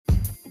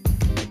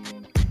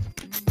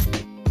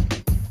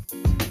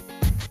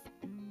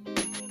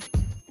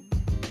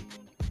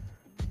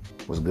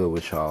What's good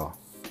with y'all?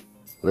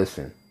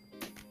 Listen,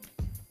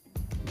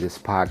 this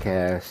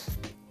podcast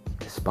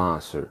is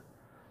sponsored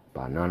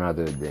by none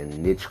other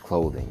than Niche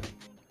Clothing.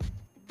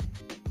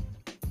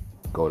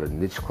 Go to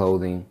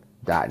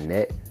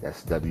nicheclothing.net.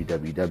 That's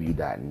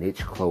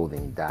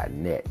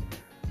www.nicheclothing.net,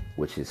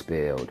 which is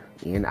spelled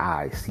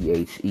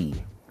Niche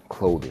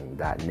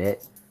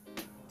clothing.net.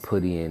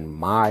 Put in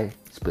my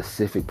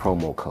specific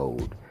promo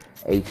code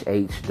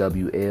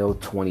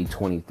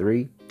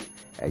HHWL2023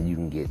 and you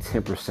can get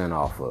 10%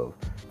 off of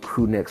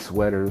crew neck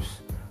sweaters,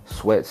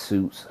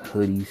 sweatsuits,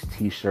 hoodies,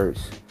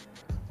 t-shirts.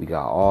 We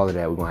got all of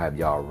that. We're going to have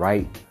y'all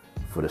right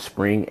for the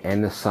spring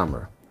and the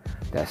summer.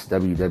 That's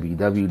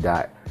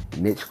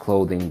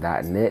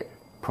www.nicheclothing.net.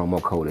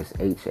 Promo code is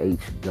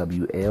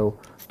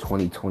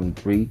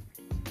HHWL2023.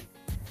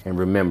 And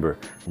remember,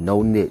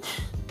 no niche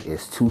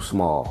is too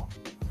small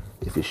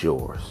if it's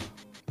yours.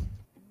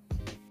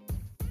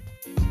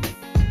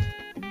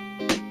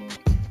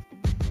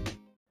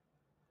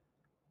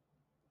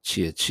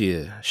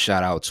 Cheer.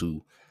 Shout out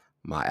to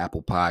my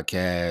Apple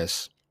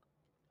Podcasts,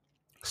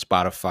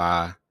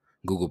 Spotify,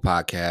 Google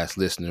Podcast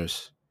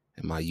listeners,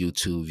 and my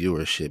YouTube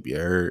viewership. You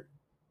heard?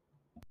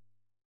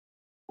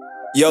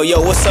 Yo,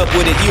 what's up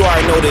with it? You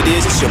already know what it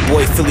is. It's your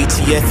boy Philly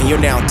TF, and you're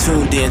now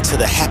tuned in to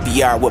the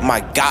Happy Hour with my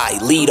guy,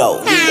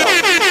 Lito.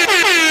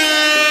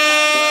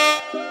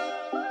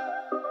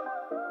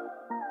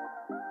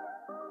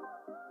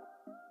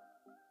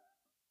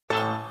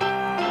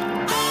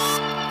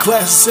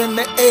 Glasses in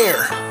the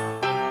air.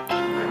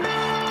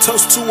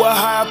 Toast to a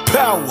higher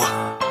power.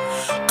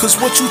 Cause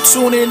what you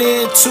tuning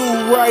into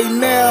right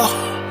now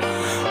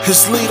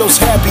is Lito's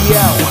Happy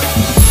Hour.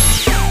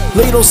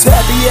 Lito's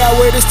Happy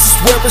Hour, this is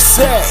where it's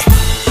at.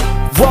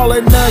 Raw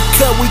and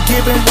uncut, we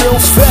giving real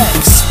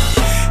facts.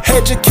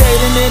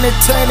 Educating,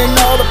 entertaining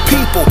all the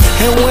people.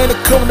 And when it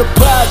come to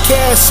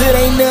podcasts, it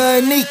ain't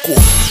nothing equal.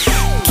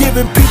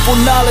 Giving people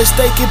knowledge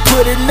they can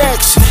put in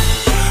action.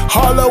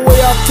 All the way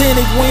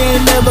authentic, we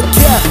ain't never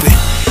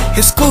capping.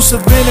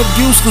 Exclusive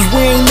interviews, cause we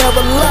ain't never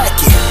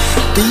lacking.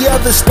 The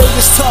other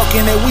niggas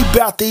talking and we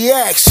bout the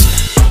action.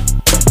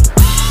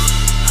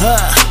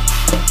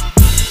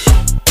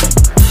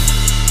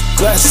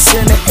 Glasses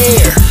in the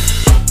air.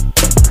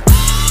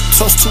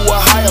 Toast to a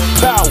higher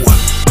power.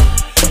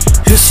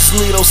 This is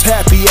Lito's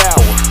Happy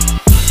Hour.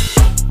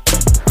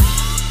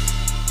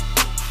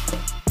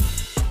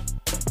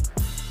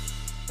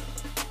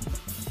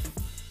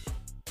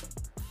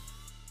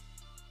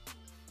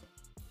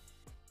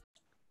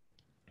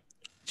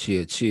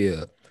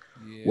 Cheer.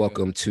 Yeah.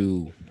 Welcome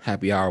to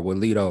Happy Hour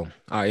with Lito.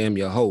 I am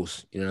your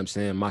host. You know what I'm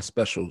saying? My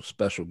special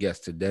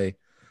guest today.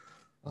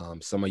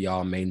 Some of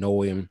y'all may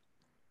know him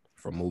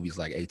from movies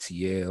like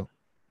ATL,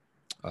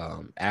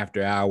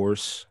 After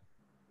Hours,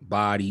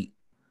 Body,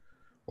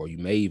 or you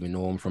may even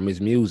know him from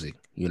his music.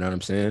 You know what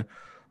I'm saying?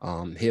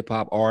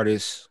 Hip-hop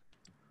artist,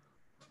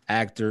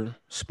 actor,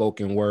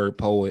 spoken word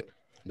poet,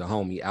 the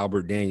homie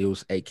Albert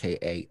Daniels,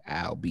 a.k.a.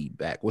 ALBE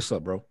BACK. What's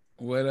up, bro?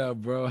 What up,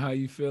 bro? How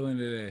you feeling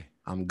today?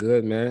 I'm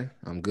good, man.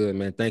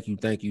 Thank you.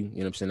 You know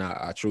what I'm saying?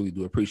 I truly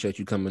do appreciate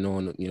you coming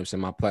on, you know what I'm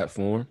saying, my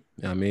platform.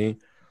 You know what I mean?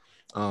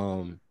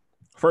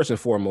 First and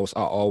foremost,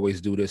 I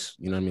always do this,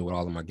 you know what I mean, with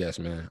all of my guests,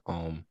 man.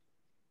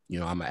 You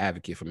know, I'm an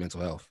advocate for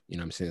mental health. You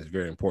know what I'm saying? It's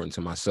very important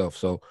to myself.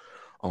 So,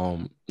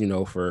 you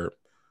know, for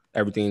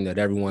everything that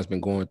everyone's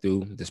been going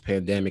through, this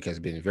pandemic has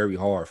been very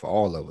hard for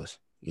all of us.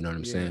 You know what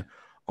I'm saying?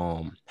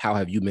 How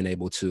have you been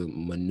able to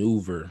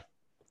maneuver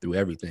through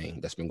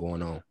everything that's been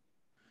going on?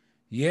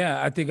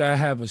 Yeah, I think I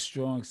have a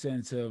strong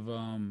sense of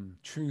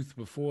truth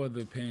before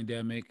the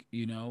pandemic,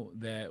 you know,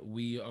 that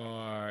we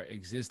are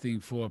existing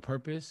for a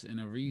purpose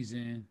and a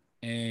reason.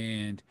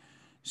 And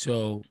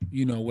so,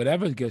 you know,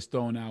 whatever gets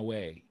thrown our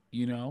way,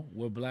 you know,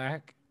 we're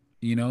black,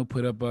 you know,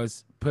 put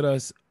us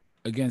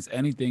against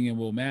anything and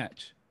we'll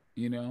match,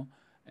 you know.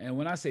 And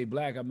when I say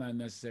black, I'm not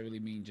necessarily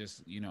mean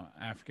just, you know,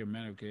 African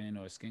American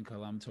or skin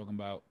color. I'm talking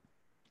about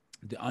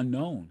the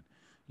unknown.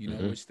 You know,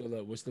 we're still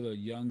a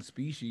young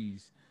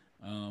species.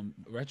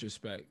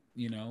 Retrospect,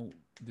 you know,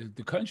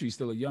 the country's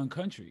still a young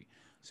country.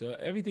 So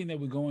everything that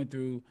we're going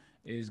through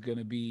is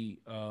gonna be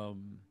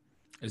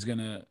is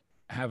gonna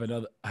have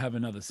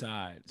another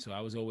side. So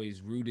I was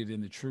always rooted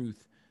in the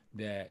truth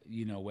that,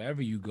 you know,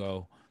 wherever you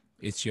go,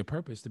 it's your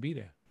purpose to be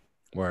there.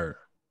 Word.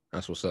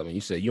 That's what's up. And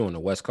you said you on the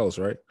West Coast,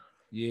 right?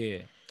 Yeah.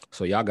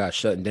 So y'all got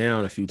shut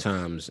down a few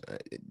times.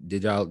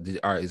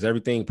 Is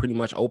everything pretty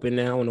much open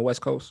now on the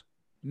West Coast?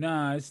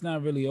 Nah, it's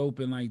not really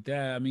open like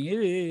that. I mean,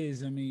 it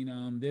is. I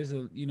mean, there's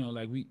a, you know,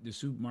 like the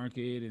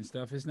supermarket and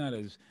stuff. It's not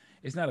a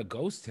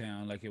ghost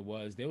town like it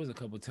was. There was a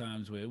couple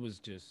times where there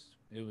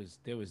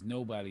was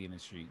nobody in the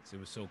streets.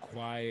 It was so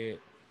quiet.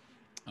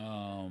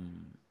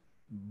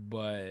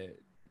 But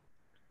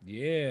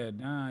yeah,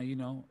 nah, you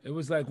know, it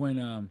was like when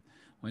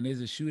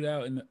there's a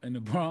shootout in the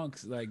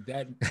Bronx, like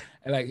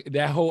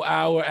that whole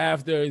hour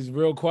after is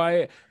real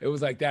quiet. It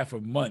was like that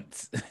for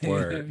months.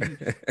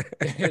 Word.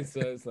 So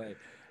it's like.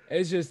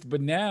 It's just,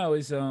 but now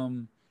it's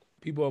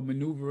people are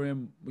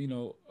maneuvering, you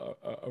know,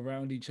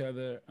 around each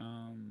other.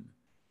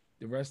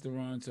 the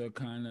restaurants are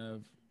kind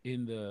of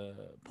in the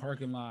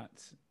parking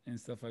lots and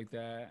stuff like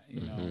that.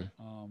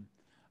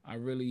 I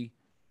really,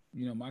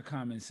 my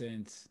common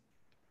sense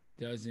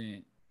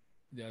doesn't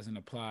doesn't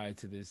apply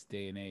to this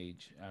day and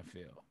age. I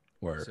feel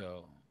Word.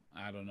 so.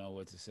 I don't know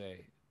what to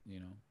say. You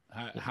know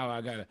how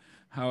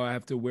I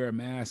have to wear a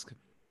mask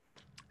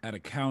at a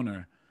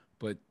counter,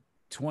 but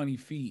 20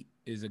 feet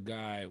is a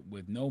guy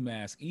with no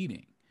mask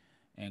eating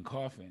and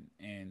coughing,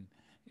 and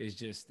it's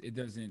just it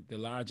doesn't the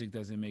logic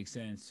doesn't make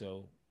sense.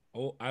 So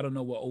I don't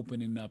know what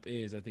opening up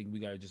is. I think we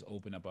got to just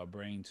open up our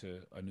brain to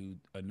a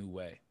new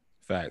way.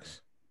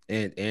 Facts.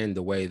 And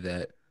the way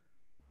that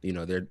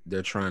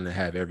they're trying to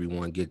have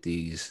everyone get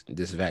this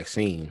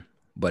vaccine,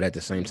 but at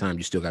the same time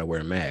you still got to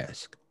wear a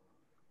mask.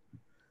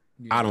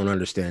 Yeah. I don't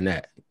understand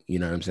that. You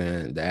know what I'm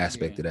saying? The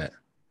aspect of that.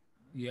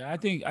 Yeah, I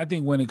think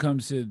when it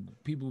comes to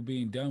people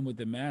being done with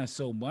the mask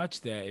so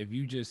much that if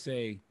you just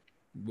say,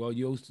 well,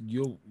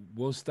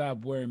 we'll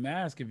stop wearing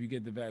masks if you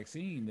get the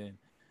vaccine, then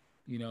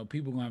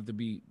people gonna have to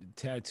be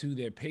tattoo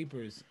their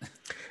papers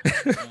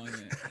on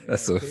it.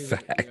 That's a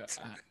fact.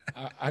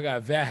 I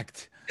got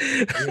vaxxed.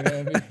 You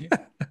know what I mean?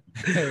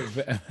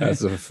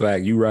 That's a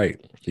fact. You right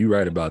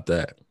about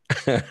that.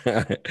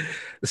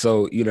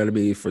 So, you know what I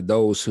mean? For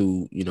those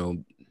who,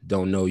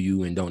 don't know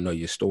you and don't know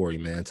your story,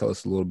 man, tell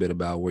us a little bit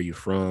about where you're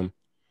from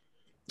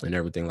and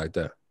everything like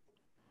that.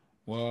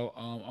 Well,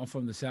 I'm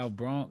from the South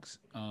Bronx,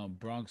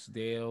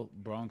 Bronxdale,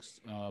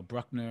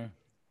 Bruckner,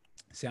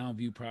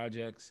 Soundview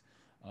Projects,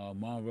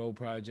 Monroe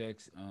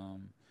Projects.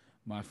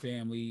 My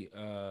family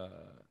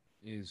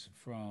is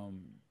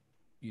from,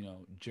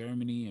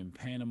 Germany and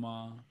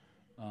Panama,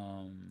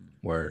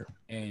 Word.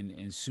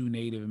 and Sioux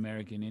Native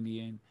American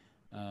Indian.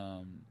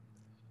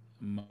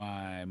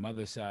 My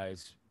mother's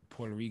side's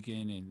Puerto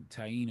Rican and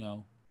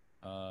Taino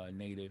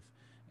native,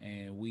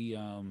 and we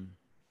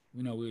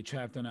were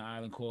trapped on an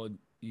island called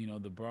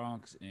the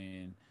Bronx,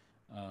 and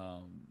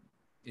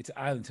it's an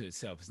island to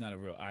itself. It's not a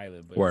real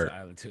island, but Word. It's an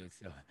island to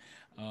itself.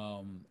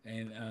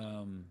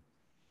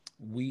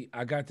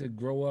 I got to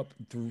grow up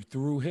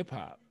through hip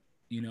hop.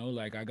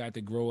 Like I got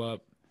to grow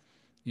up.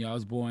 I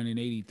was born in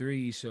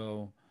 '83,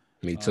 so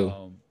Me too.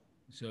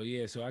 So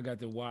I got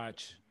to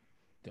watch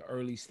the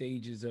early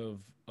stages of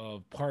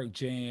park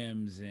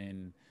jams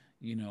and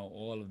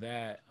all of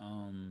that.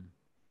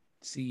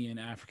 Seeing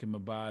African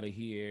Mabata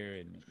here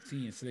and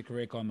seeing Slick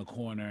Rick on the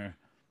corner,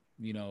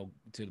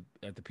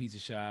 at the pizza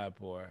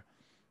shop, or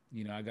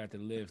I got to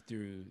live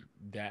through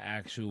that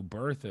actual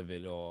birth of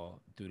it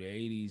all through the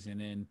 '80s, and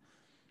then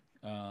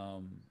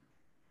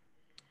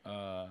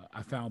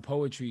I found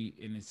poetry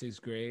in the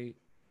 6th grade,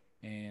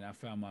 and I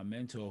found my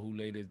mentor, who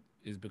later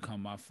has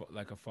become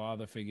like a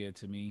father figure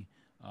to me,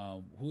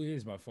 who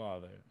is my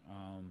father,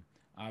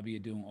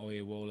 Abiodun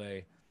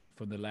Oyewole.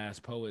 From the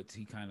Last Poets,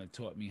 he kind of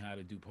taught me how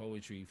to do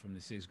poetry from the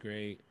 6th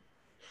grade,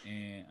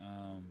 and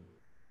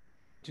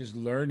just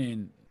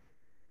learning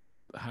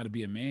how to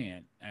be a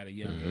man at a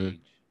young age,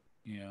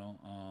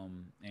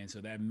 and so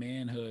that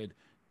manhood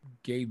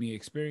gave me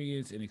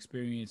experience, and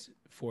experience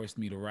forced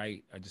me to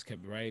write. I just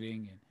kept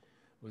writing and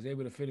was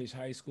able to finish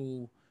high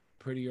school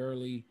pretty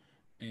early,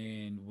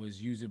 and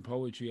was using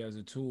poetry as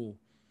a tool.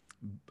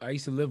 I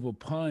used to live with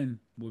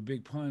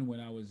Big Pun when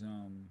I was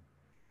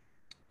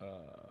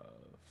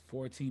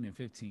 14 and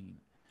 15.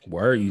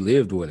 Where you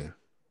lived with him?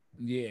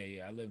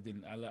 Yeah.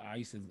 I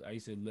used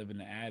to live in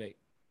the attic,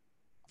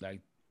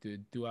 like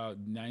throughout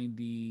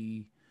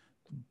 90,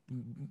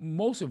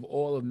 most of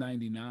all of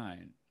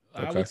 99.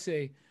 Okay.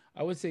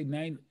 I would say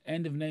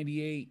end of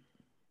 98,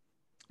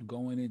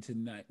 going into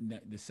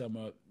the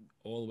summer,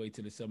 all the way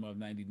to the summer of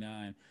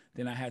 99.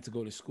 Then I had to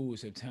go to school in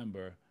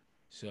September,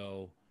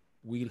 so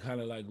we kind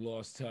of like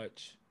lost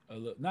touch.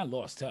 Not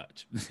lost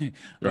touch.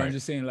 Right. I'm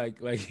just saying, like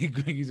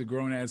he's a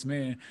grown ass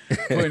man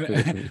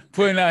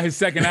putting out his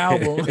second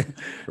album.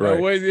 Right.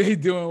 What is he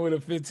doing with a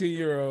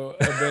 15-year-old?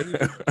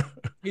 But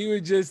he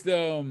was just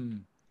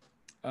and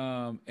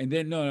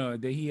then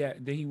then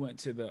he went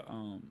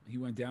to he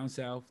went down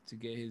south to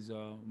get his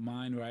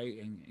mind right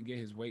and get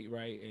his weight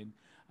right. And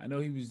I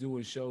know he was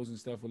doing shows and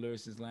stuff with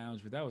Lyricist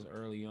Lounge, but that was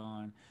early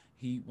on.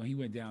 When he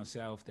went down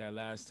south that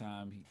last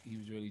time, he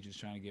was really just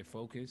trying to get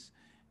focused,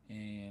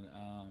 and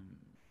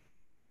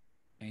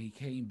he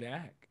came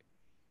back,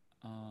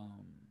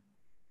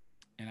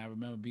 and I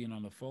remember being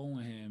on the phone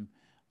with him,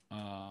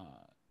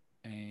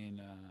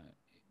 and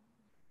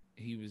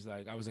he was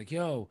like, I was like,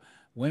 yo,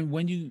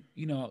 when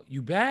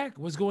you back?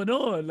 What's going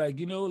on? Like,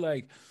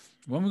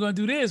 when we gonna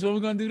do this? When we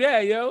gonna do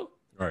that, yo?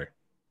 Right.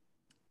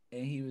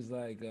 And he was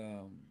like,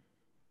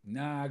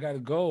 nah, I gotta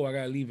go. I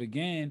gotta leave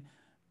again.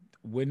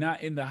 We're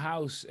not in the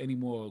house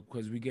anymore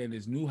because we're getting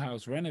this new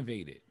house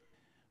renovated.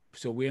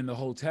 So we're in the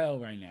hotel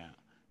right now.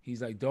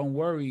 He's like, don't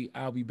worry,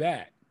 I'll be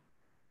back.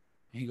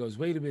 And he goes,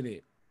 wait a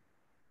minute.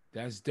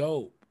 That's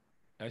dope.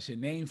 That's your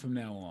name from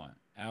now on.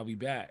 I'll be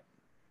back.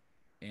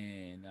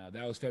 And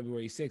that was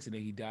February 6th, and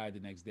then he died the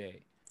next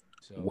day.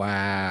 So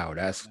wow,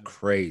 that's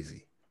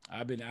crazy.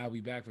 I'll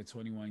be back for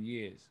 21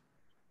 years.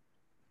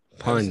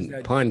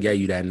 Pun gave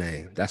you that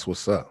name. That's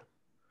what's up.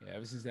 Yeah,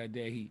 ever since that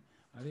day,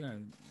 I think I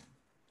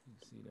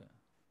see that.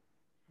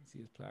 See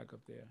his plaque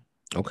up there.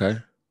 Okay,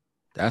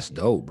 that's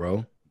dope,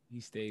 bro. He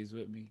stays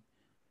with me.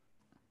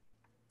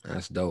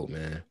 That's dope,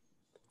 man.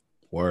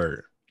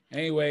 Word.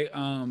 Anyway,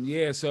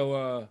 yeah.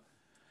 So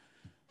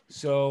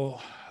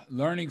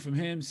learning from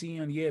him,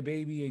 seeing Yeah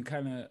Baby, and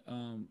kind of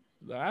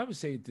I would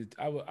say that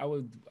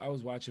I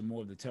was watching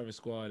more of the Terror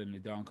Squad and the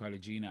Don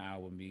Cartagena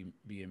album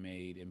being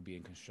made and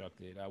being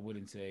constructed. I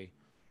wouldn't say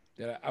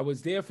that I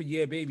was there for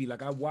Yeah Baby.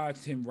 Like, I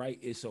watched him write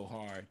It's So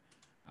Hard.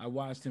 I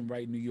watched him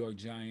write New York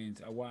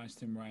Giants. I watched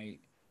him write.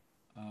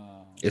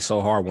 It's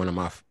so hard.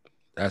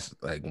 That's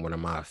like one of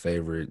my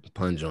favorite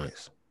pun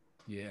joints.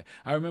 Yeah,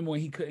 I remember when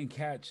he couldn't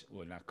catch.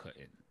 Well, not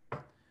couldn't.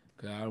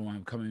 Cause I don't want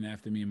him coming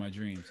after me in my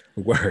dreams.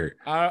 Word.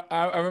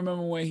 I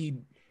remember when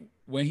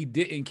he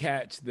didn't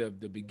catch the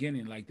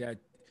beginning, like that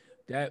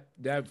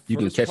You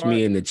can first catch part.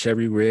 me in the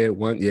cherry red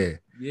one. Yeah.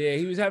 Yeah,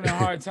 he was having a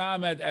hard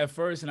time at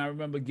first, and I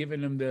remember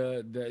giving him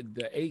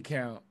the 8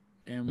 count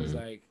and was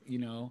like,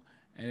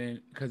 and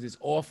then because it's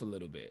off a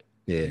little bit.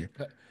 Yeah.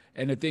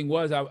 And the thing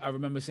was, I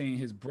remember saying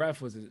his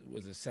breath was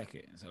a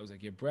second. So I was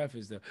like, your breath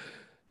is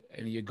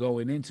and you're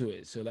going into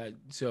it.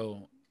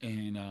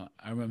 And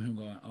I remember him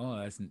going,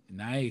 oh, that's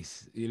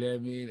nice. You know what I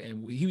mean?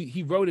 And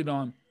he wrote it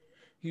on.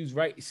 He was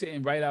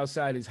sitting right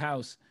outside his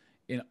house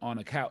on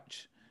a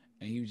couch.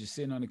 And he was just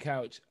sitting on the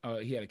couch.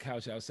 He had a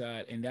couch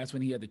outside, and that's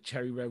when he had the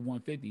cherry red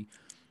 150.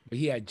 But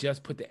he had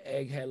just put the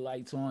egg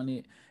headlights on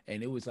it,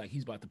 and it was like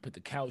he's about to put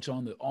the couch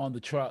on the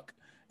truck.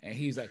 And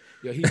he's like,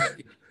 yo, he's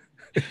like,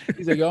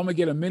 yo, I'm gonna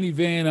get a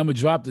minivan. I'm gonna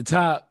drop the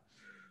top.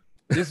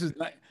 This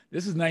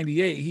is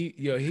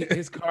 98.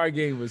 His car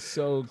game was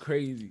so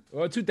crazy.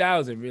 Or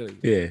 2000, really.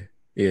 Yeah.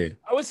 Yeah.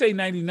 I would say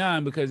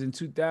 99 because in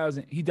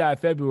 2000 he died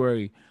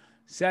February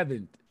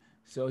 7th.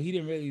 So he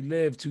didn't really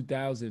live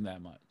 2000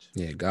 that much.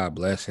 Yeah, God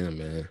bless him,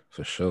 man,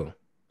 for sure.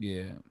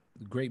 Yeah,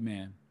 great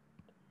man.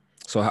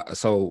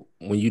 So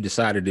when you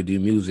decided to do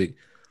music,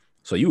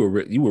 so you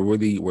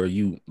were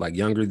you like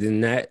younger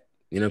than that?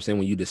 You know what I'm saying?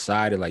 When you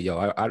decided like, yo,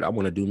 I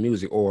want to do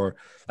music, or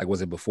like,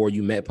 was it before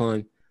you met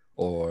Pun,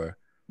 or?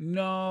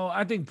 No,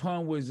 I think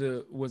Pun was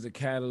a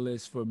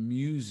catalyst for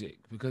music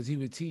because he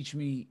would teach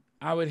me.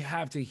 I would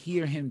have to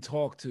hear him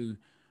talk to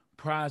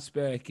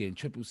Prospect and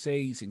Triple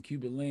Six and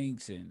Cuban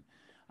Links, and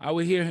I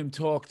would hear him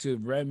talk to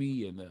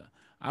Remy, and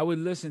I would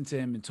listen to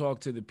him and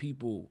talk to the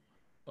people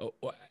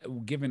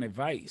giving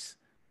advice.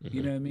 Mm-hmm.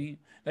 You know what I mean?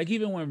 Like,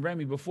 even when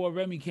before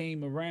Remy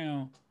came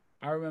around,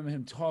 I remember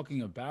him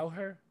talking about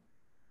her.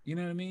 You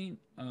know what I mean?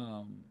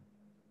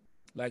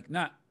 Like,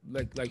 not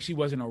like she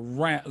wasn't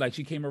around, like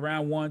she came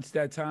around once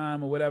that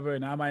time or whatever,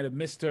 and I might have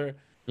missed her.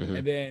 Mm-hmm.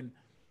 And then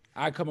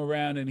I come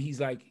around and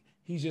he's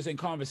just in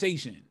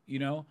conversation,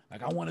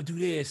 like, I want to do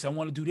this, I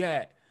want to do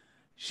that.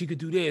 She could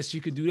do this,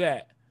 she could do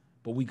that.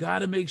 But we got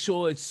to make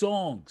sure it's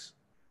songs.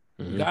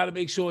 Mm-hmm. We got to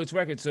make sure it's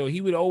records. So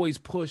he would always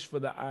push for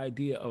the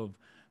idea of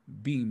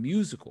being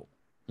musical.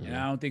 Mm-hmm.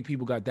 And I don't think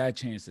people got that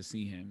chance to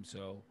see him.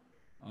 So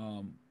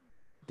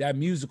that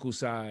musical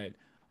side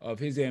of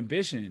his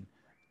ambition,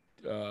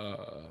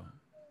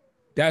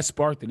 that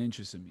sparked an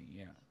interest in me.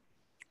 Yeah.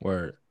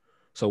 Word.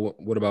 So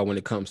what about when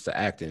it comes to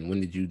acting?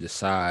 When did you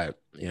decide,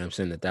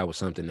 that was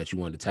something that you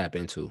wanted to tap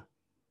into?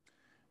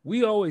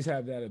 We always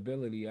have that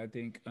ability. I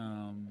think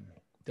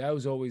that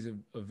was always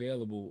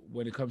available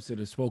when it comes to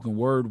the spoken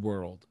word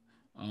world.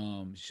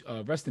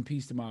 Rest in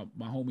peace to my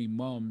homie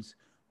Mums,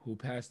 who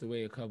passed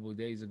away a couple of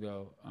days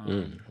ago.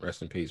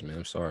 Rest in peace, man.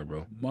 I'm sorry,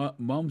 bro.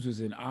 Mums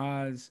was in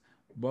Oz.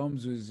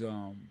 Mums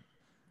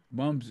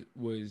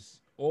was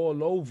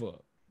all over.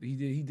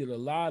 He did a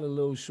lot of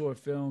little short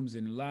films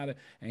and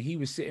he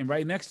was sitting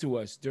right next to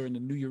us during the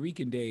New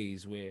Eurekan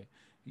days where,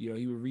 he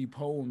would read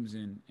poems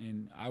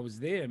and I was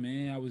there,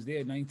 man. I was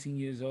there, 19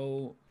 years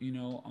old,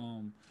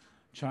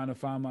 trying to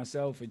find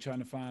myself and trying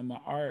to find my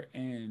art.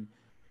 And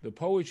the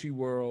poetry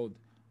world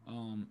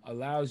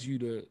allows you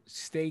to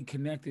stay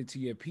connected to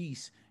your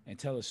piece and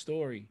tell a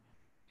story.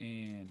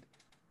 And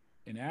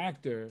an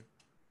actor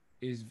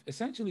is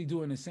essentially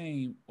doing the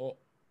same,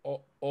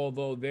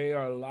 although they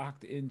are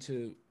locked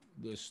into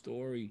the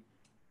story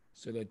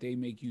so that they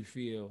make you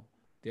feel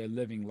they're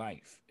living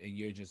life and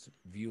you're just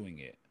viewing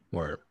it.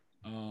 Word.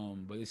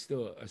 But it's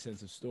still a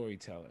sense of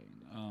storytelling.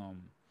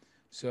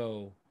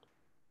 So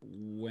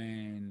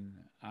when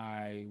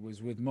I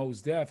was with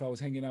Mos Def, I was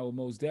hanging out with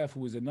Mos Def,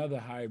 who was another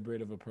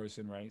hybrid of a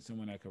person, right?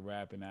 Someone that could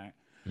rap and act.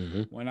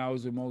 Mm-hmm. When I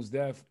was with Mos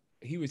Def,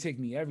 he would take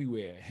me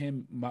everywhere.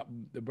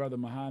 The brother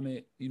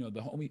Muhammad, the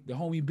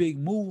homie Big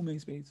Moo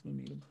makes space for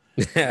me.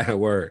 Yeah,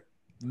 word.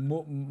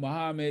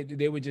 Muhammad,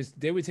 they would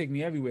take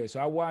me everywhere. So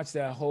I watched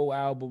that whole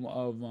album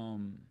of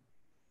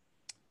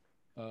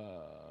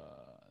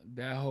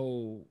that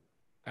whole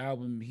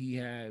album he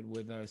had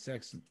with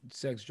sex,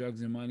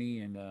 drugs, and money,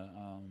 and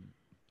I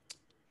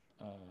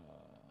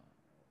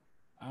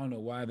don't know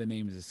why the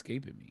name is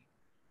escaping me.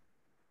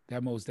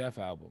 That Mos Def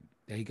album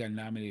that he got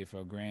nominated for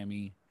a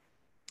Grammy,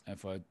 and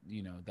for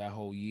that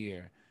whole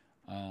year,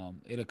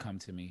 it'll come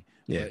to me.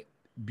 Yeah, but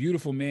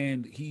beautiful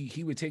man.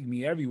 He would take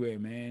me everywhere,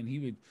 man.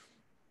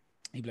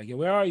 He'd be like, yo,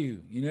 where are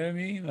you? You know what I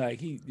mean?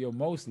 Like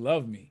most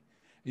love me.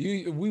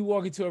 If we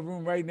walk into a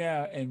room right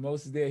now and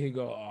most is there, he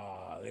go,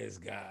 oh, this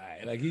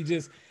guy. Like I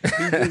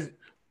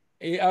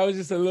was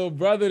just a little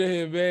brother to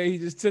him, man. He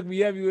just took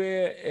me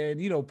everywhere. And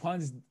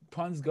pun's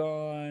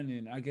gone.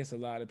 And I guess a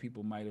lot of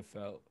people might have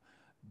felt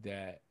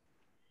that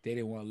they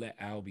didn't want to let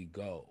ALBE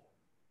go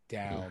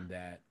down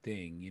that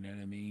thing. You know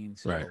what I mean?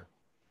 So Right.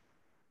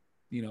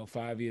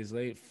 5 years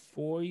late,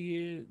 4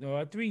 years,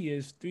 no, 3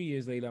 years, 3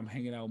 years later, I'm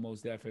hanging out with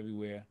Mos Def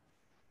everywhere.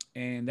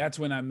 And that's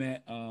when I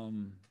met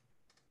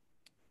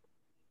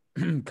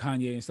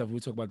Kanye and stuff. We'll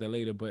talk about that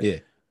later. But Yeah.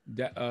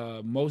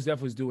 that Mos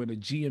Def was doing a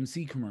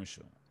GMC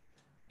commercial,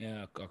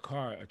 a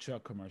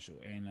truck commercial.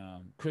 And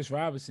Chris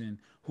Robinson,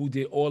 who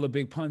did all the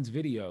Big Pun's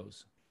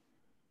videos,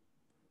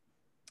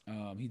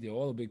 he did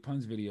all the Big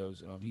Pun's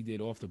videos. He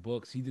did Off the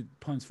Books. He did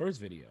Pun's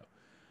first video.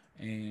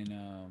 And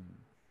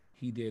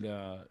he did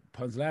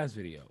Pun's last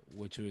video,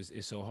 which was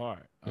It's So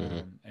Hard,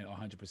 and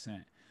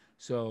 100%.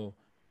 So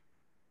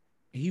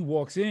he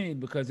walks in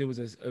because it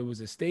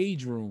was a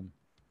stage room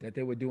that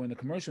they were doing the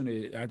commercial.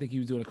 I think he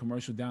was doing a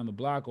commercial down the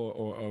block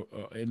or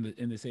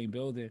in the same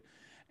building.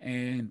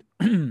 And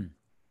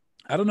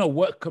I don't know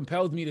what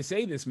compelled me to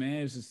say this, man.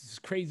 It was just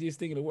the craziest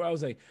thing in the world. I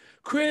was like,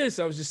 Chris,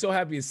 I was just so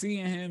happy of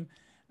seeing him.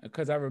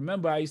 Because I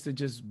remember I used to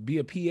just be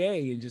a PA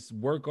and just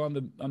work on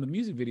the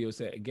music video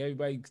set and get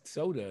everybody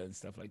soda and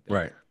stuff like that.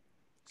 Right.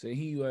 So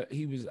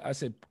I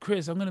said,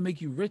 Chris, I'm going to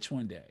make you rich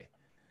one day.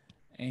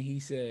 And he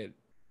said,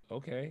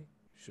 okay,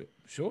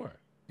 sure.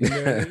 You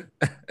know what I mean?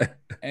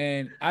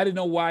 And I didn't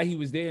know why he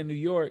was there in New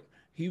York.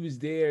 He was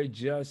there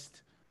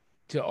just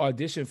to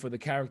audition for the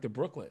character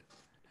Brooklyn.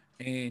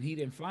 And he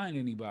didn't find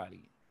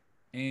anybody.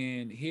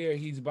 And here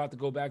he's about to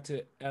go back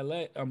to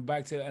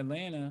back to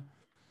Atlanta.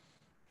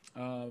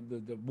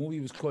 The movie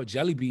was called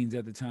Jelly Beans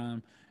at the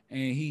time,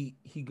 and he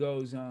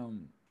goes,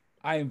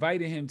 I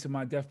invited him to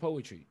my Def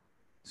Poetry,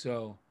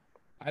 so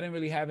I didn't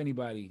really have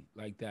anybody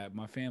like that.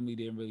 My family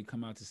didn't really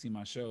come out to see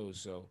my shows,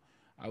 so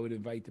I would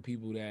invite the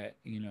people that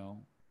what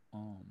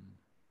I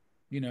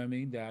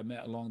mean, that I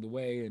met along the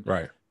way, and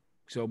Right.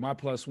 So my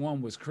plus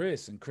one was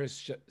Chris, and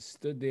Chris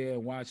stood there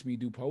and watched me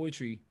do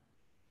poetry,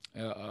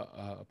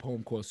 a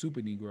poem called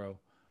Super Negro,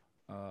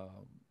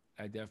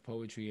 at Def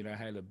Poetry, and I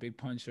had a Big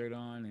Pun shirt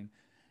on,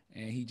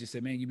 and he just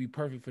said, man, you'd be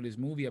perfect for this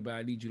movie, but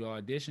I need you to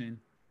audition.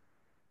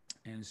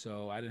 And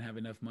so I didn't have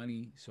enough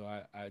money, so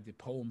I did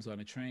poems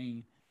on a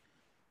train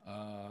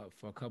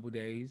for a couple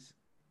days.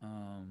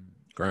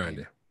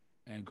 Grinding.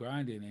 And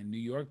grinding, and New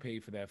York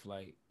paid for that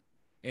flight.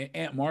 And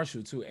Aunt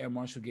Marshall, too. Aunt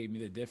Marshall gave me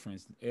the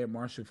difference. Aunt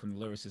Marshall from the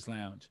Lyricist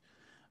Lounge.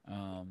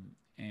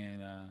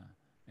 And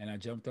I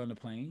jumped on the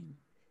plane,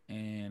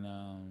 and,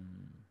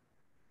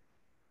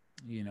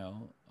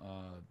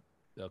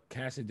 the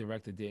casting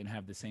director didn't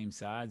have the same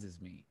size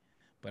as me.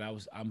 But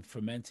I'm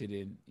fermented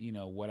in,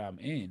 what I'm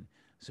in.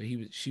 So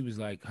she was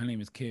like, her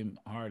name is Kim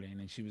Harden,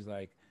 and she was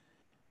like,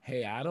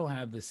 hey, I don't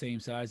have the same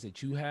size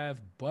that you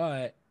have,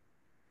 but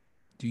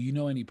do you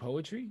know any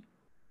poetry?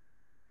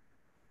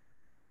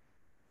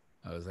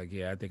 I was like,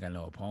 yeah, I think I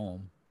know a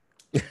poem.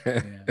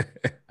 Yeah.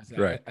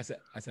 Right. I said,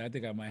 I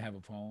think I might have a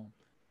poem.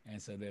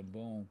 And so then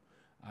boom,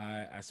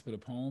 I spit a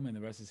poem, and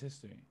the rest is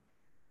history.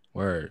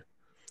 Word.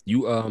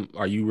 You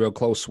are you real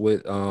close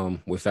with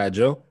Fat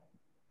Joe?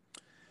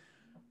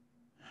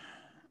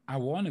 I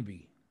want to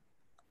be,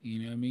 you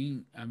know what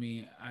I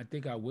mean? I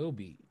think I will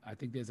be. I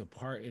think there's a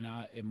part in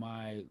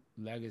my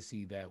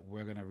legacy that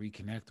we're gonna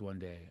reconnect one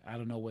day. I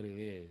don't know what it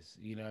is.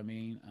 You know what I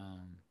mean?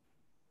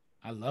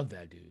 I love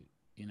that dude.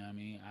 You know what I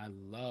mean? I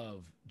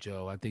love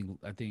Joe. I think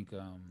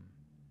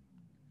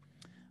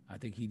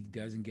he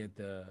doesn't get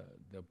the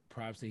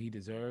props that he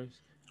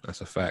deserves.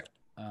 That's a fact.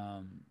 I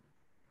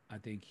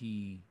think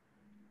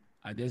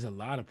there's a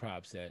lot of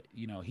props that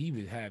he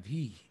would have.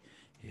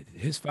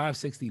 His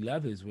 560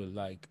 leathers were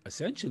like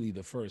essentially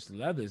the first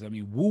leathers. I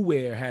mean, Wu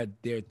Wear had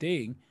their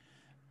thing,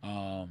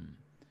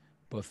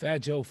 but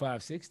Fat Joe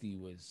 560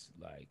 was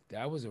like,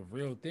 that was a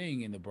real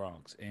thing in the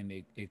Bronx, and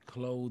it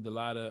clothed a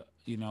lot of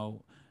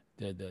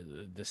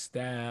the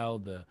style,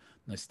 the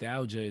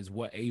nostalgia is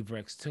what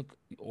Avrex took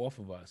off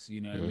of us. You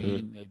know what I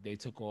mean? They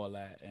took all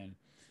that, and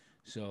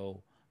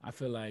so I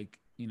feel like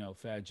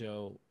Fat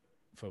Joe,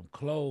 from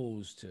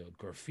clothes to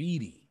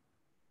graffiti.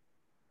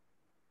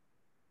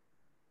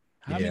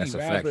 That's a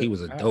fact. He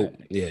was a dope.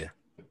 Yeah.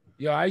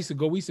 Yo, I used to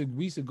go. We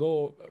used to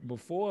go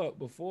before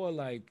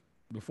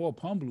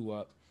Pump blew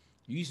up.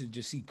 You used to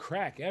just see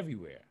crack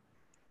everywhere.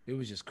 It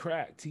was just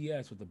crack.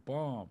 TS with the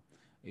bomb.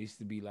 It used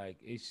to be like,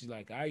 it's just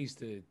like I used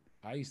to.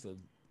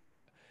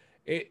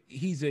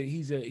 He's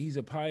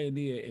a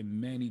pioneer in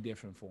many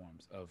different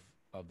forms of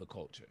the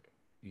culture.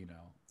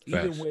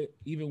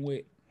 Even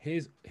with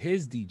his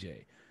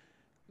DJ.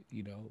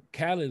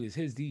 Khaled is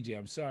his DJ.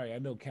 I'm sorry. I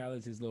know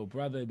Khaled's his little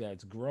brother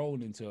that's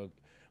grown into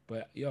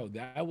but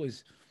that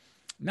was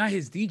not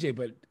his DJ,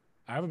 but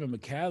I remember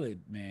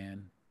Khaled,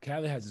 man.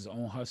 Khaled has his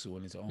own hustle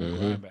and his own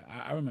grind. But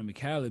I remember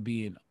Khaled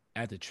being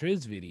at the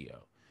Triz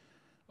video.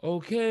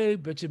 Okay,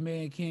 but your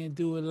man can't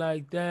do it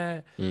like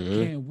that.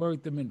 Can't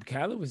work them in.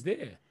 Khaled was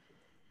there.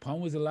 Pun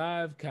was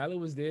alive,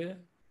 Khaled was there.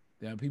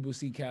 Then people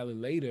see Khaled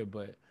later,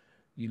 but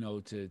you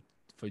know,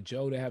 for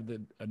Joe to have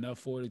the enough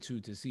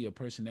fortitude to see a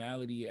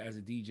personality as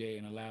a DJ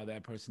and allow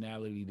that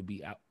personality to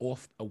be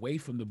away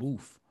from the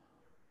booth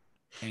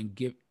and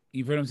give,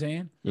 you feel what I'm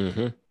saying?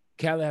 Mm-hmm.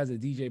 Khaled has a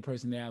DJ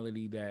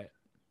personality that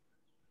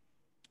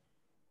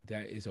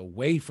is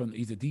away from,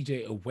 he's a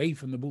DJ away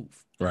from the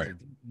booth. Right.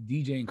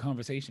 He's a DJ in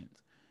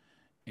conversations.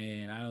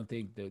 And I don't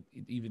think that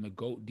even the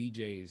GOAT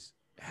DJs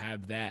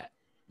have that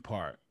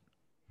part.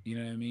 You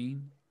know what I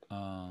mean?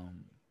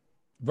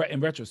 In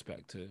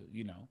retrospect to,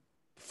 you know,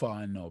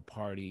 fun or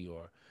party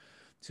or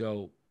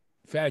so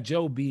Fat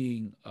Joe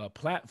being a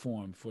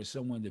platform for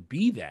someone to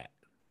be that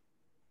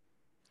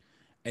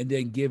and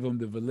then give them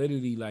the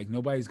validity, like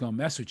nobody's gonna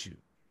mess with you,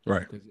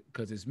 right?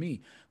 Because it's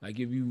me. Like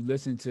if you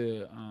listen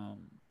to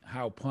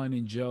how Pun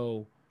and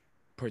Joe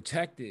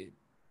protected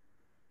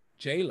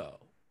J-Lo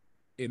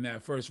in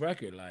that first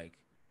record, like,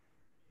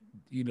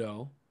 you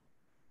know,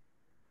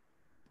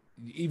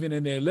 even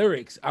in their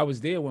lyrics, I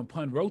was there when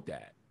Pun wrote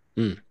that.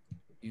 You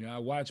know, I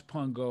watched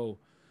Pun go,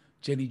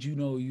 Jenny, you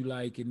know you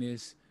like in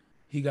this.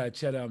 He got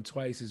cheddar, I'm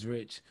twice as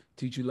rich.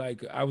 Teach you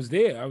like, I was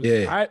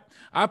there.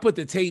 I put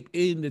the tape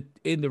in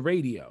the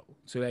radio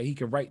so that he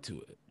could write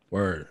to it.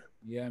 Word.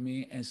 You know what I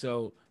mean? And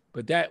so,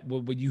 but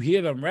when you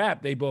hear them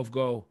rap, they both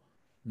go,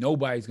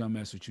 nobody's gonna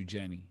mess with you,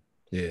 Jenny.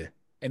 Yeah.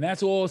 And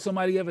that's all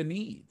somebody ever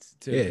needs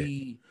to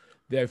be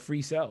their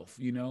free self,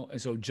 you know?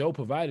 And so Joe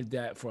provided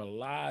that for a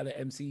lot of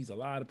MCs, a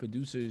lot of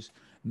producers,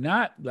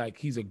 not like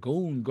he's a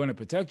goon gonna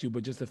protect you,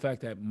 but just the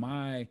fact that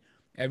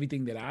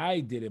everything that I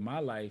did in my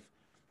life,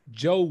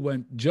 Joe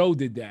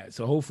did that.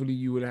 So hopefully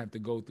you would have to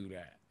go through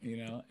that, you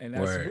know? And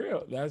that's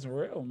real. That's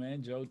real,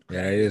 man. Joe.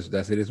 Yeah, it is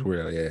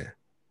real, yeah.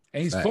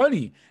 And he's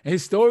funny. And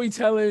his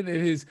storytelling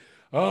and his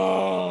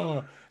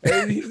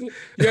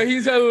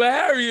he's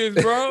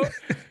hilarious, bro.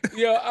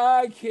 Yo,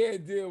 I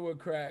can't deal with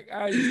crack.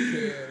 I just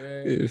can't,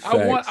 man. I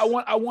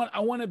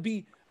want to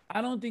be.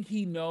 I don't think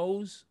he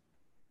knows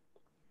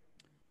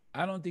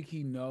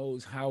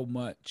how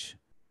much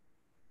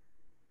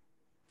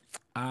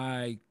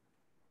I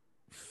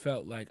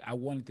felt like I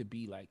wanted to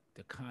be like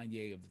the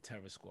Kanye of the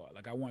Terror Squad.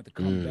 Like I wanted to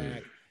come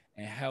back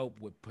and help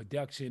with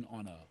production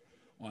on a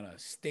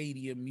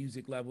stadium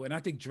music level. And I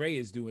think Dre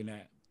is doing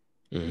that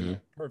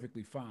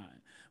perfectly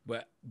fine.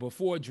 But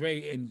before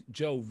Dre and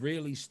Joe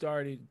really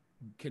started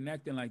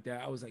connecting like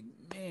that, I was like,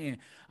 man,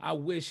 I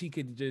wish he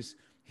could just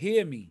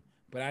hear me.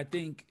 But I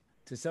think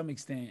to some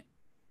extent,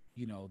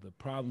 you know, the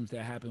problems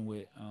that happened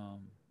with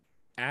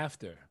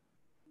after,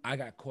 I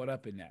got caught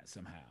up in that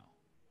somehow.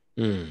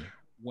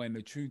 When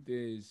the truth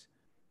is,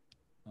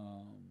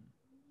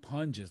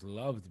 Pun just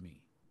loved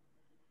me.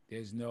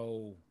 There's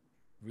no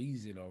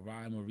reason or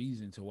rhyme or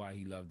reason to why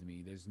he loved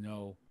me. There's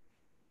no,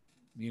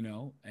 you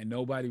know, and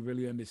nobody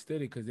really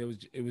understood it because it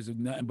was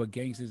nothing but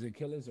gangsters and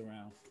killers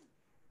around.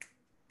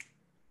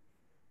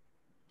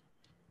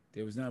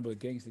 There was nothing but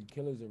gangsters and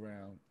killers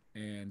around,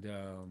 and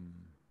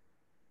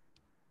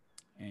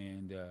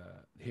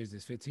here's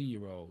this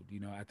 15-year-old, you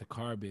know, at the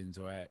Carbons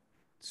or at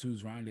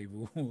Sue's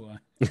Rendezvous.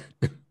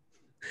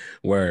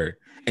 Word.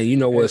 And you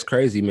know what's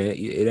crazy, man?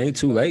 It ain't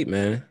too late,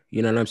 man.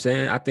 You know what I'm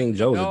saying? I think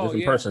Joe's a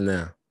different person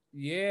now.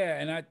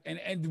 Yeah,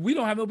 and we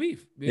don't have no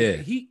beef. Yeah.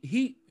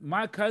 He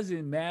my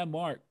cousin Mad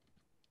Mark.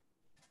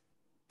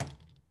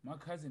 I'm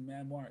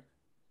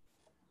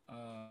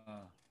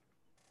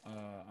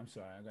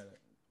sorry, I got it.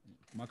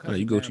 My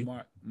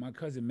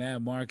cousin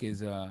Mad Mark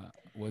is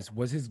was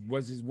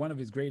one of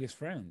his greatest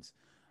friends.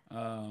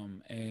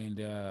 And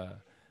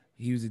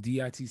he was a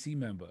DITC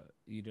member,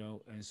 you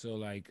know, and so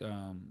like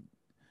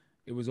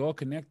it was all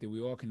connected. We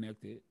all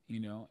connected, you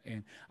know,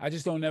 and I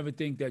just don't ever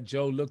think that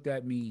Joe looked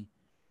at me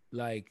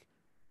like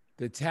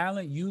the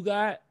talent you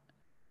got.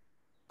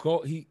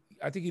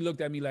 I think he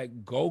looked at me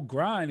like, go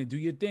grind and do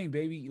your thing,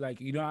 baby. Like,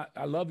 you know,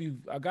 I love you.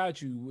 I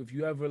got you. If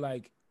you ever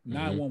like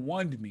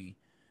 911'd me,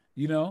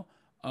 you know,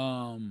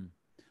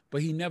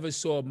 but he never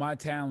saw my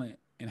talent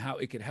and how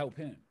it could help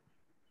him.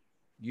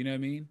 You know what I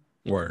mean?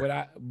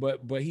 Word.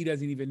 But he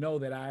doesn't even know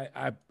that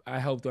I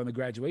helped on the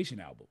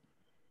Graduation album.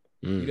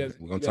 We're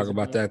gonna talk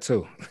about that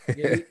too.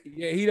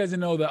 He doesn't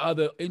know the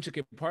other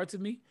intricate parts of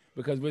me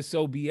because we're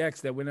so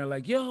BX that we're not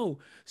like, yo,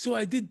 so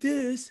I did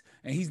this,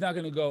 and he's not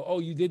gonna go, oh,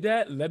 you did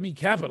that? Let me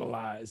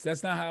capitalize.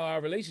 That's not how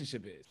our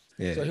relationship is.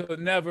 Yeah. So he'll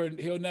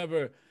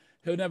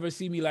never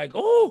see me like,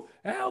 oh,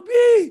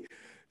 ALBE,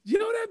 you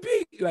know that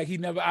beat? Like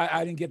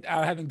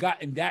I haven't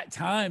gotten that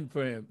time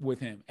with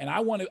him, and I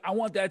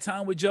want that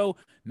time with Joe,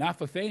 not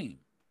for fame.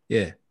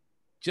 Yeah,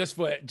 just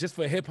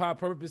for hip hop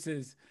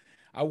purposes.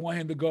 I want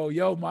him to go,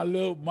 yo, my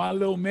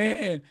little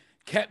man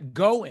kept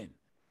going.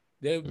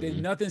 There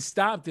nothing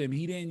stopped him.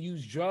 He didn't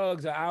use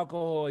drugs or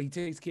alcohol. He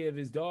takes care of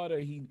his daughter.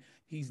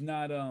 He's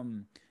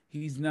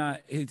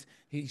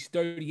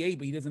 38,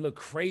 but he doesn't look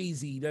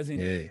crazy. He doesn't,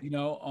 you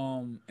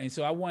know. And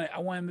so I want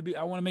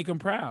to make him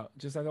proud,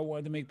 just like I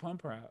wanted to make Pun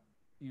proud,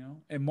 you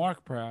know, and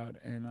Mark proud,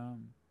 and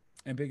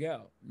Big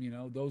L. You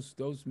know,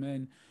 those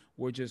men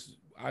were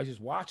I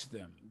just watched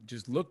them,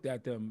 just looked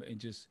at them, and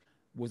just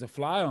was a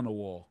fly on the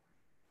wall.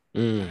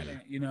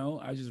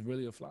 Mm, I was just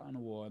really a fly on the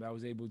wall, and I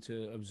was able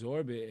to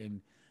absorb it.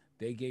 And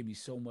they gave me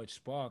so much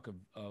spark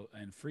of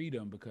and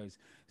freedom, because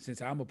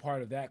since I'm a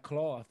part of that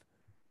cloth,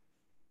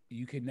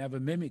 you could never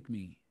mimic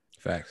me.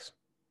 facts.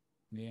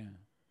 Yeah.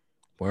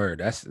 Word.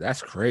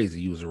 That's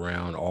crazy. You was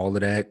around all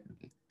of that,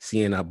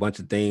 seeing a bunch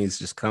of things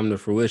just come to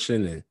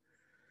fruition, and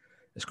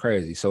it's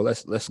crazy. So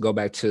let's go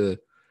back to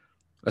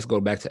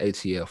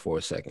ATL for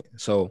a second.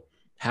 So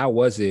how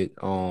was it,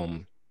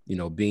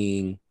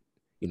 being,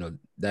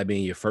 that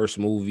being your first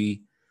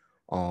movie?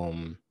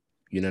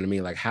 You know what I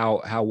mean? Like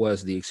how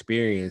was the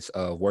experience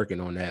of working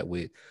on that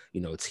with,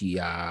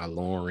 T.I.,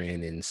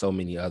 Lauren, and so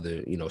many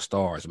other,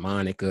 stars,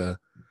 Monica?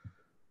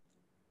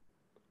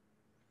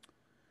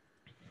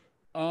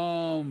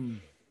 Um,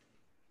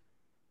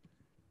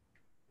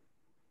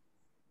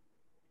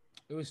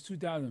 it was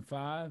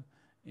 2005,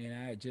 and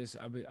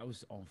I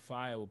was on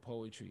fire with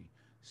poetry,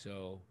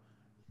 so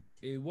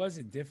it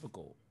wasn't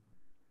difficult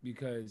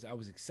because I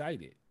was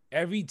excited.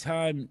 Every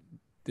time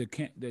the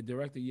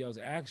director yells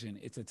action,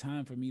 it's a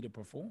time for me to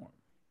perform.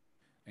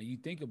 And you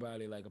think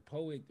about it, like a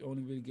poet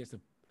only really gets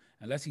to,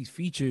 unless he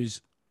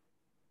features,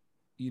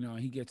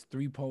 he gets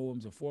 3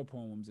 poems or 4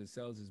 poems and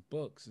sells his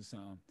books or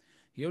something.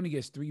 He only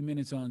gets 3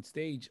 minutes on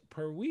stage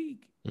per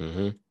week,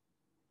 Mm-hmm.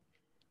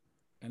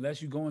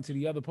 unless you go into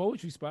the other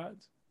poetry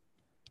spots.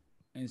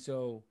 And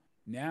so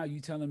now you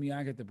telling me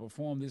I get to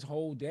perform this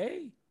whole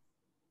day?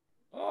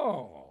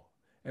 Oh,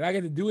 and I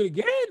get to do it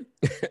again?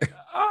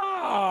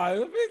 Ah,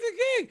 it's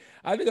a gig.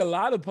 I think a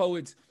lot of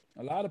poets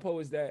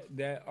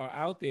that are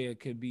out there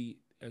could be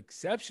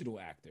exceptional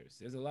actors.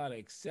 There's a lot of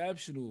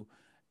exceptional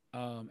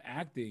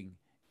acting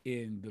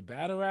in the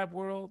battle rap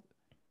world,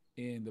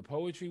 in the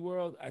poetry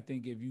world. I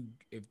think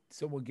if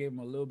someone gave them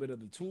a little bit of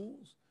the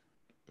tools,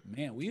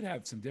 man, we'd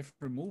have some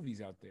different movies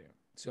out there.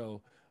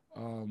 So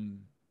um,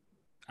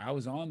 I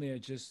was on there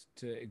just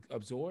to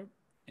absorb,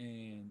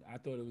 and I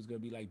thought it was gonna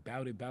be like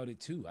Bout It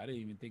too. I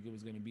didn't even think it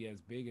was gonna be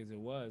as big as it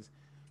was,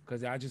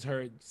 because I just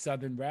heard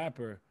Southern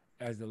rapper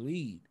as the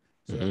lead.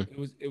 So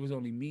Mm-hmm. it was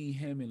only me,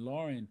 him, and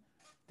Lauren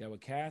that were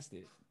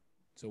casted.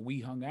 So we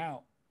hung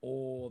out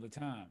all the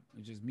time. It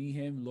was just me,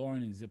 him,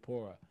 Lauren, and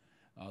Zipporah,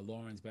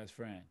 Lauren's best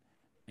friend,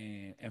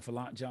 and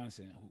Falant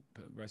Johnson,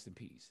 who rest in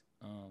peace.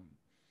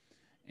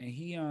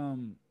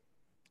 And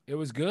it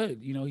was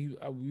good.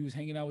 We was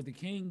hanging out with the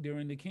King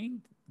during the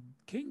King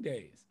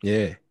days.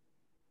 Yeah.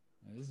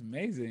 It's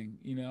amazing.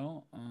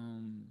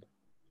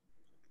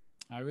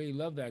 I really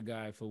love that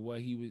guy for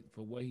what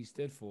he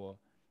stood for.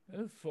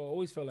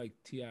 Always felt like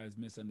T.I. is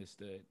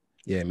misunderstood.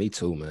 Yeah, me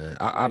too, man.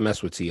 I Like,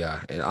 mess with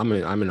T.I., and I'm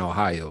in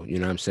Ohio. You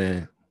know what I'm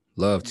saying?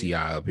 Love yeah.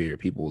 T.I. up here.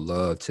 People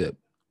love Tip.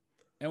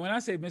 And when I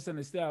say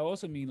misunderstood, I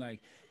also mean like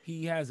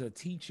he has a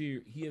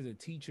teacher's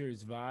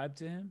vibe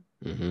to him,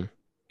 Mm-hmm.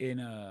 in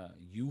a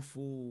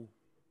youthful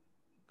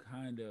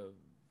kind of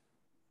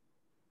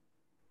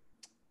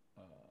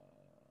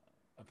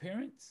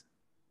appearance.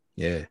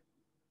 Yeah.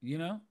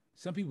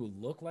 Some people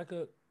look like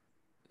a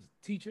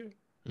teacher,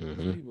 some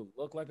Mm-hmm. people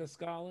look like a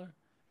scholar,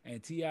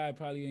 and Ti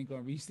probably ain't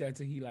gonna reach that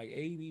till he like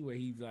 80, where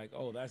he's like,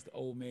 oh, that's the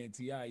old man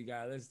Ti. You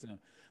gotta listen to him,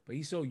 but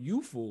he's so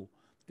youthful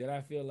that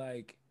I feel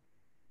like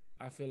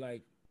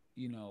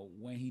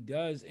when he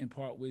does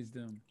impart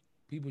wisdom,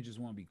 people just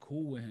want to be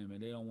cool with him,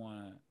 and they don't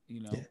want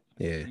to,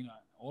 Yeah.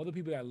 all the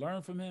people that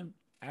learn from him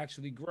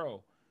actually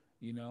grow,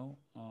 you know.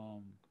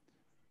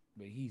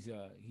 But he's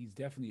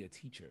definitely a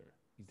teacher.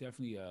 He's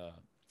definitely a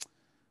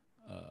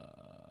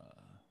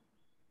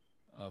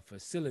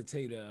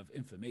facilitator of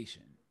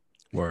information.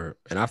 Word.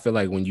 And I feel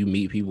like when you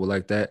meet people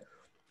like that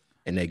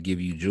and they give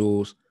you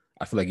jewels,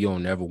 I feel like you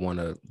don't never want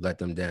to let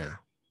them down.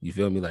 You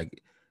feel me?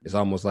 Like it's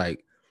almost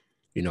like,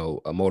 a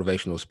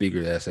motivational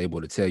speaker that's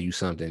able to tell you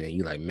something and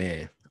you like,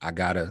 man, I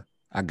gotta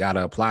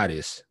apply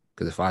this.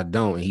 Because if I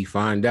don't and he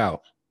find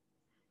out,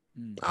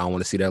 I don't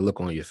want to see that look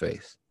on your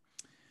face.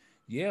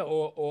 Yeah,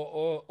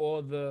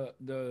 or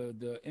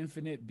the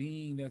infinite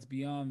being that's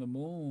beyond the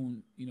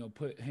moon,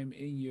 put him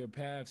in your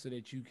path so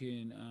that you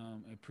can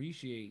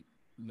appreciate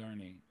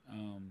learning.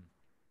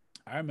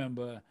 I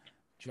remember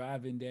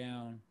driving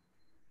down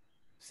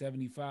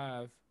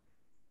 75,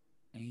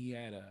 and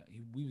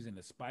we was in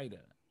a Spider.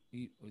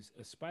 He was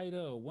a Spider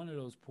or one of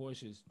those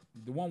Porsches,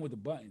 the one with the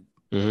button,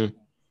 Mm-hmm.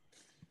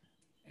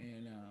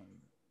 and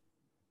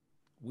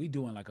we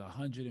doing like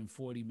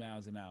 140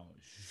 miles an hour.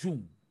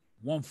 Zoom.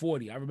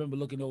 140. I remember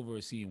looking over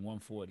and seeing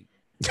 140.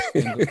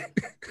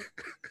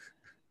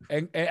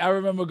 And I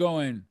remember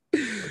going,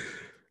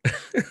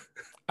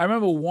 I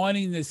remember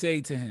wanting to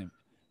say to him,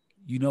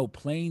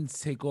 planes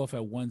take off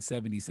at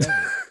 177.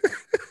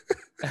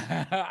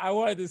 I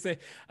wanted to say,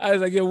 I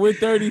was like, we're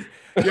 30,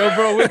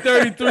 bro, we're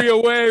 33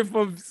 away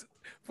from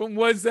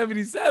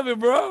 177,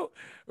 bro.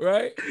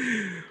 Right?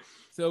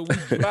 So we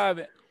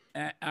driving,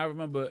 and I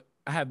remember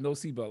I have no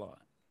seatbelt on.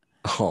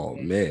 Oh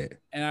man.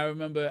 And I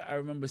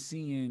remember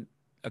seeing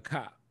a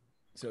cop.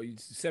 So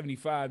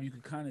 75, you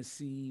could kind of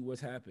see what's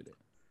happening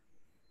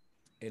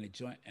in a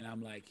joint. And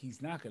I'm like,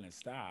 he's not gonna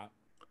stop.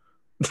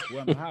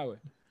 We're on the highway.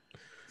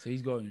 So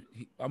he's going,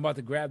 I'm about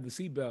to grab the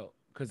seatbelt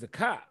because the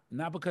cop,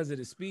 not because of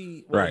the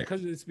speed, well, Right.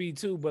 because of the speed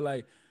too, but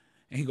like,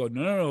 and he go,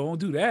 no, don't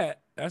do that.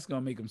 That's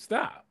gonna make him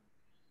stop.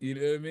 You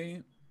know what I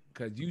mean?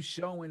 Because you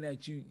showing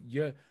that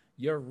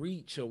your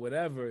reach or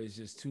whatever is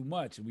just too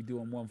much. We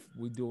doing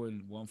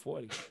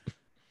 140.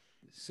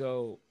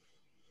 So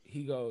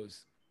he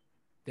goes,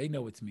 they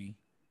know it's me.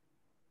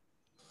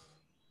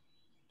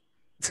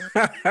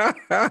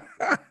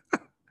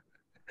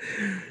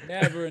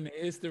 Never in the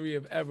history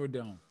of ever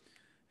done.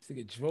 This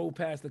nigga drove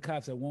past the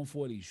cops at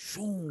 140,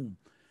 shoom,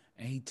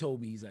 and he told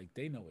me, he's like,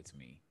 they know it's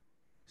me.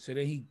 So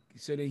then he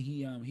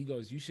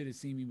goes, you should have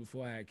seen me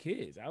before I had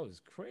kids. I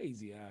was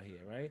crazy out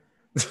here, right?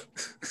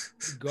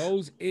 He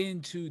goes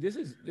into this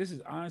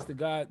is honest to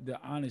God,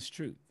 the honest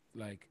truth.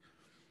 Like,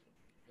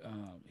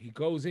 he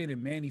goes in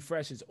and Manny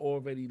Fresh is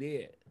already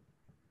there,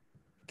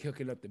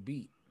 cooking up the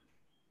beat,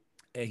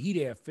 and he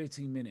there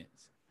 15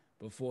 minutes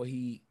before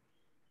he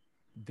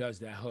does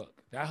that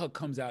hook. That hook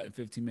comes out in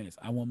 15 minutes.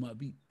 I want my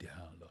beat down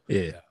low.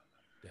 Yeah.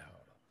 Down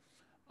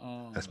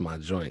low. That's my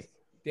joint.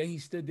 Then he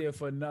stood there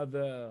for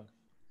another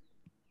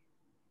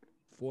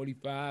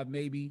 45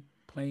 maybe,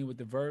 playing with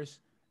the verse,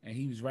 and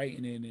he was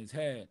writing it in his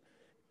head.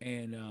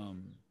 And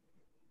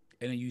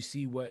then you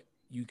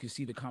can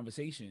see the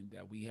conversation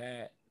that we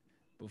had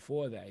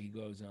before that. He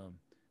goes,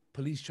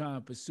 police trying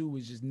to pursue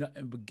is just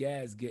nothing but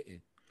gas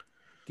getting.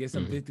 Guess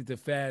I'm addicted to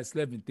fast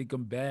living. Think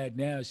I'm bad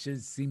now.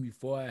 Should see me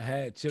before I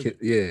had children.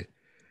 Yeah.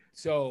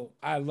 So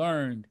I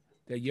learned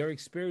that your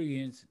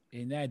experience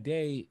in that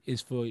day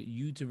is for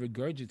you to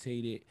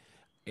regurgitate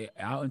it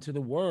out into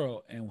the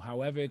world, and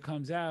however it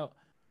comes out,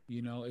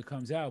 it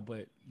comes out.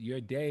 But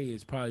your day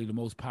is probably the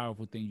most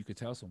powerful thing you could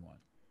tell someone.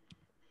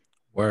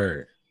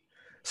 Word.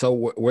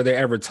 So were there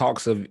ever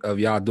talks of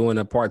y'all doing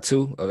a part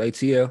 2 of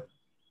ATL?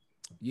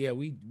 Yeah,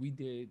 we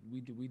did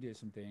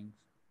some things.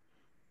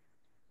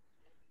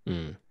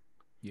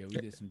 Yeah, we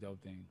did some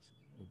dope things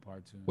with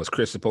part 2. Was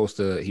Chris supposed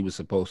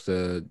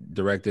to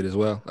direct it as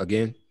well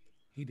again?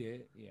 He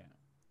did, yeah.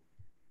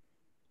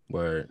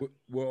 Word.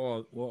 We're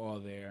all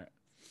there.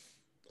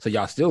 So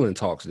y'all still in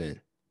talks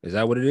then? Is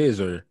that what it is,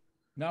 or?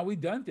 No,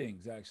 we've done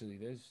things actually.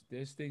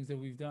 There's things that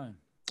we've done.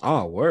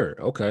 Oh, word.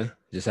 Okay.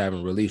 Just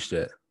haven't released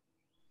yet.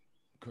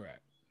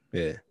 Correct.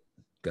 Yeah.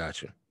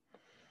 Gotcha.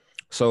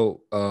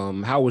 So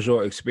how was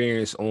your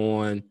experience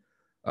on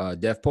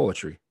Def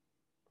Poetry?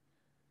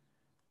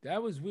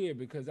 That was weird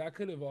because I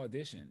could have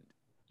auditioned.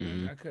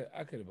 Mm-hmm.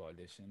 I could have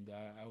auditioned.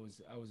 I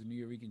was a New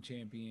York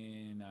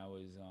champion. I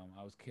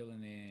was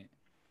killing it.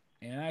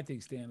 And I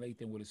think Stan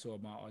Lathan would have saw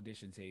my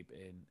audition tape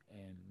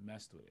and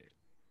messed with it.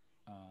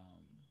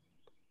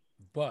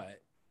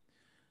 But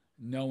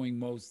knowing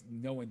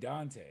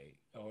Dante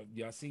or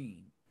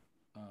Yassine,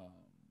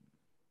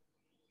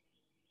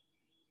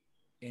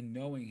 and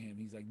knowing him,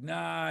 he's like,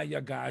 nah, I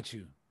got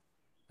you.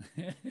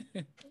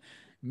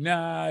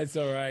 Nah, it's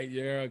all right.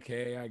 You're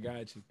okay. I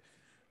got you.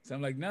 So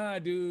I'm like, nah,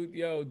 dude,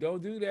 yo,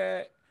 don't do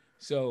that.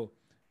 So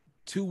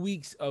 2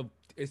 weeks of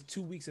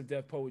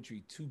Def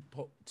Poetry,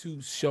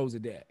 two shows a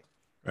day.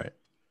 Right.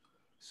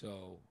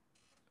 So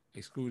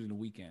excluding the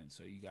weekend.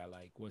 So you got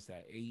like, what's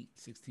that, 8,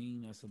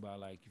 16? That's about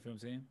like, you feel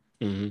what I'm saying?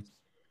 Mm-hmm.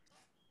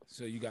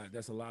 So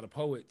that's a lot of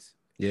poets.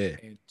 Yeah.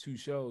 And 2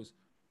 shows.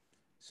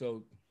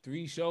 So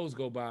 3 shows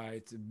go by.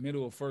 It's the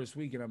middle of first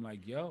week. And I'm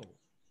like, yo.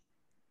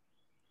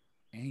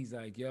 And he's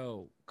like,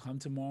 yo, come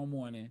tomorrow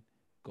morning,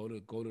 go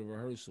to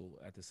rehearsal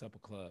at the Supper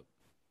Club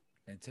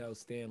and tell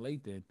Stan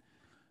Lathan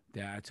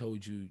that I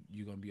told you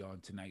you're going to be on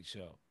tonight's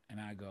show.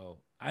 And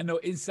I know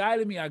inside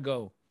of me, I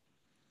go,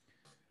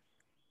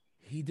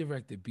 he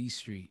directed B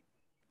Street,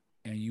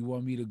 and you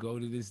want me to go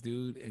to this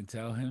dude and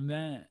tell him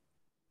that?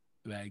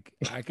 Like,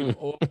 I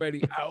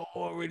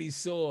already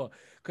saw,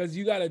 because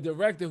you got a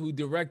director who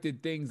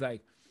directed things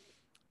like,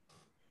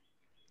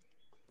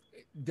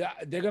 they're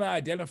going to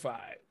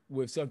identify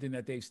with something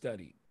that they've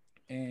studied.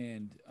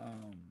 And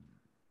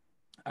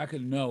I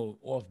could know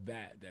off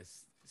bat that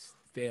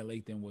Stan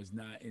Lathan was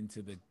not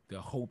into the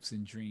hopes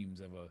and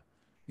dreams of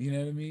you know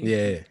what I mean?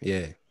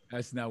 Yeah.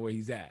 That's not where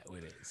he's at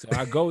with it. So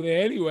I go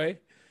there anyway,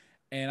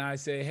 and I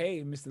say,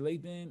 hey, Mr.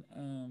 Lathan,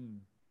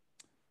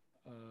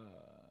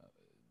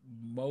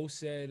 Mo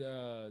said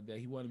that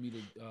he wanted me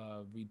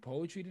to read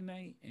poetry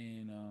tonight,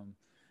 and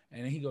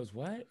then he goes,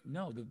 what?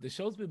 No, the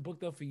show's been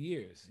booked up for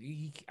years.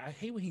 I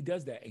hate when he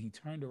does that. And he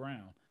turned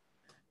around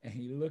and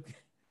he looked.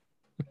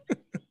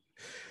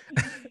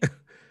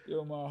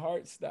 Yo, my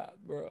heart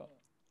stopped, bro.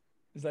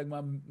 It's like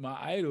my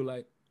idol,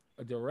 like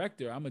a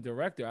director. I'm a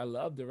director. I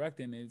love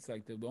directing. It's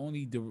like the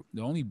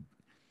only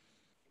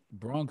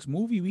Bronx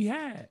movie we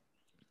had.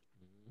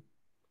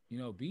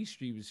 B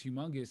Street was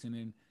humongous, and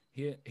then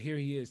here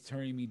he is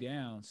turning me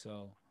down.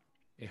 So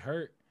it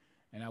hurt.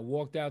 And I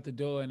walked out the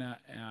door, and I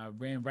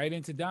ran right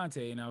into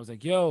Dante, and I was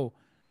like, yo.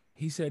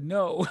 He said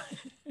no.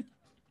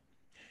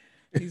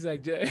 He's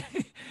like,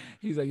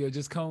 yo,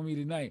 just come with me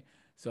tonight.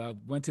 So I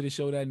went to the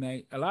show that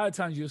night. A lot of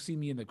times you'll see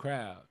me in the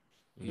crowd.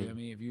 You know what I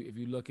mean? If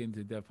you look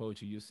into Def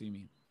Poetry, you'll see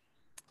me.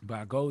 But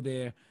I go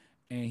there,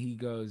 and he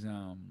goes,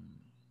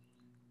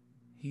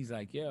 he's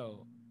like,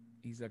 yo,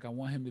 He's like, I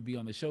want him to be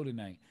on the show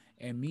tonight.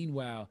 And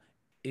meanwhile,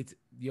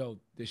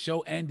 the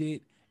show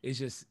ended. It's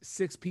just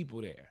 6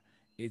 people there.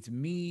 It's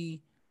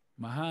me,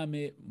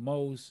 Muhammad,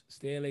 Mose,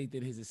 Stan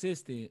Lathan, his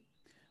assistant.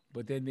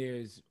 But then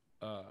there's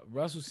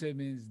Russell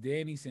Simmons,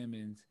 Danny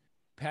Simmons,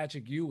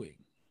 Patrick Ewing,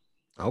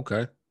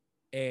 Okay.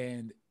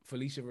 and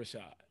Felicia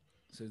Rashad.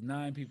 So there's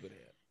 9 people there.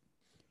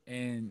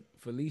 And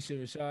Felicia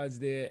Rashad's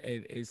there,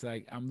 and it's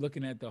like I'm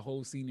looking at the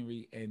whole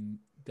scenery, and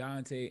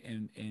Dante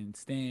and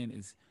Stan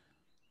is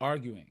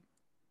arguing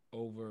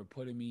over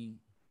putting me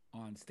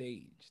on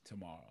stage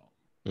tomorrow.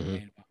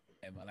 And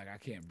like I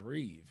can't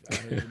breathe.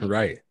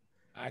 Right.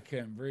 I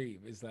couldn't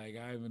breathe. It's like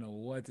I don't even know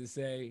what to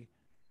say.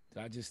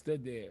 So I just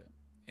stood there,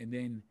 and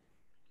then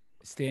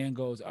Stan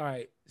goes, "All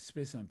right,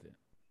 spit something,"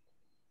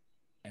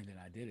 and then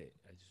I did it.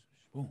 I just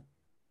boom,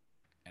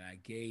 and I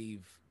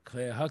gave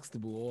Claire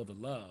Huxtable all the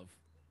love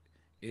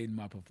in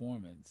my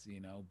performance,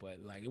 but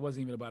like it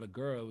wasn't even about a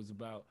girl. It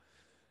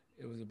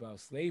was about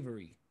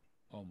slavery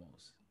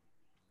almost.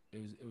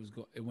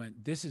 It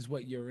went, this is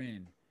what you're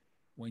in.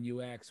 When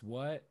you ask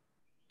what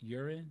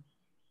you're in,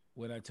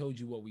 when I told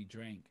you what we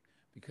drank,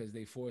 because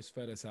they force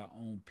fed us our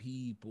own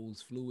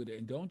people's fluid.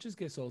 And don't just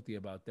get salty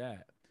about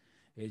that.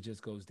 It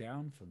just goes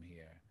down from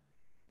here.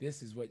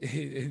 This is what,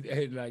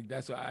 and like,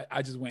 that's why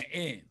I just went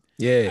in.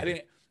 Yeah.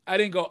 I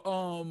didn't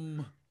go,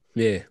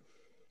 Yeah.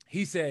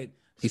 He said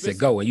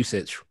go, and you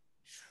said,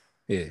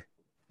 yeah.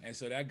 And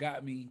so that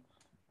got me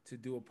to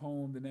do a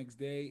poem the next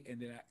day, and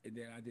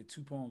then I did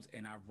 2 poems,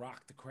 and I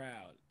rocked the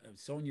crowd.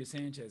 Sonia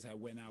Sanchez had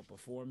went out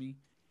before me,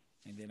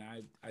 and then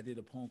I did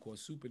a poem called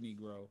Super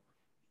Negro,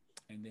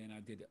 and then I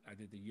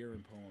did the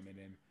urine poem, and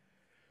then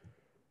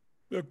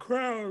the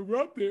crowd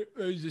erupted.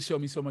 They just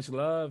showed me so much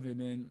love,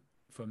 and then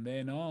from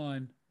then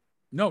on,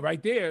 no,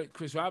 right there,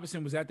 Chris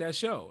Robinson was at that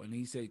show, and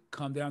he said,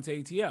 "Come down to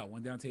ATL."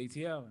 Went down to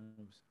ATL,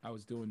 and I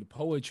was doing the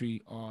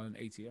poetry on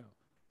ATL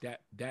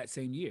that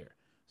same year.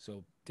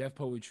 So Def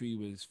Poetry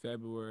was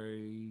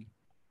February,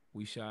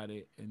 we shot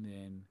it, and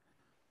then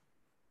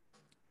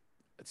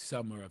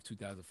summer of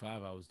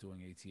 2005, I was doing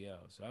ATL.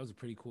 So that was a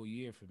pretty cool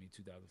year for me,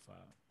 2005.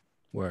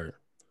 Word.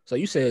 So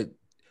you said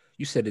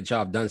that y'all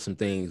have done some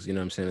things, you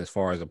know what I'm saying, as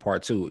far as a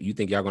part 2. You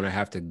think y'all gonna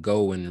have to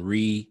go and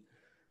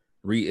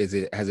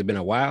has it been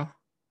a while?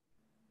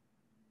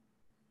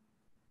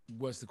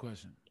 What's the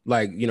question?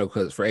 Like,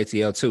 because for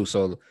ATL too,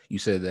 so you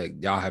said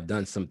that y'all have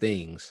done some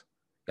things.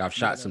 Y'all have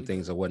shot some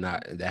things or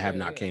whatnot that have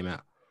not came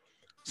out.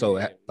 So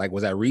like,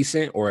 was that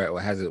recent, or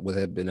was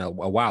it been a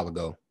while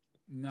ago?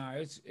 No,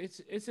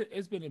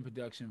 it's been in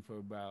production for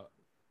about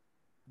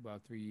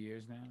 3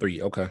 years now.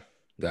 3, okay.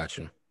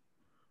 Gotcha.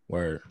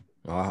 Word.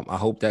 Well, I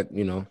hope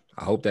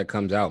that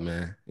comes out,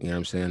 man. You know what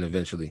I'm saying?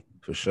 Eventually,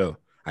 for sure.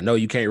 I know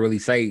you can't really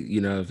say,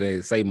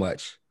 say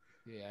much.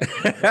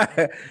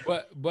 Yeah,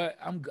 but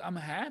I'm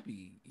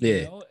happy.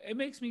 You know? It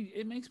makes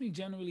me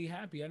generally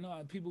happy. I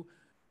know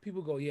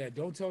people go, yeah,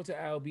 don't talk to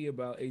ALBE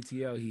about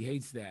ATL. He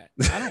hates that.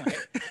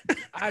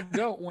 I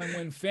don't.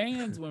 When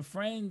friends,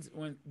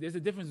 there's a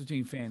difference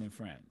between fan and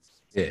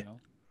friends. Yeah.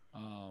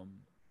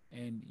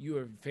 And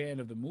you're a fan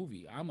of the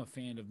movie. I'm a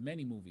fan of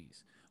many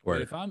movies.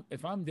 Word. But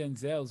if I'm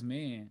Denzel's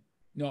man,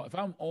 no, if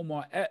I'm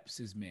Omar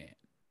Epps' man,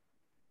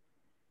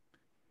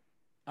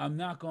 I'm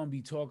not gonna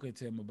be talking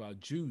to him about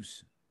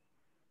Juice.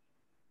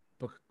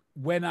 But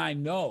when I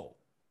know,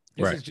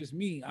 this is just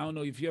me. I don't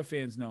know if your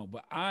fans know,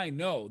 but I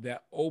know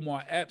that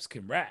Omar Epps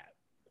can rap.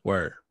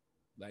 Word.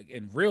 Like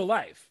in real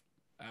life.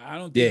 I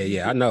don't think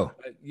I know.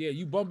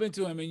 You bump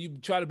into him and you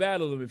try to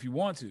battle him if you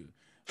want to.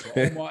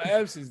 But Omar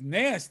Epps is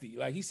nasty.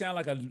 Like he sound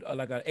like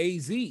a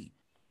AZ.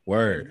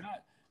 Word.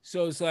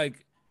 So it's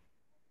like,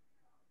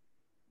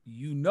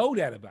 you know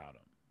that about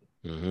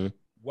him. Mm-hmm.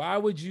 Why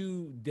would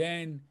you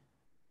then,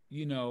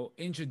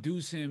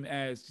 introduce him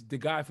as the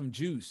guy from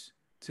Juice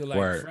to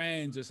like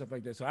friends or stuff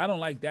like that? So I don't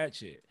like that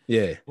shit.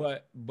 Yeah.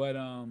 But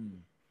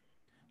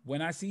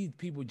when I see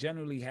people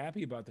generally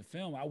happy about the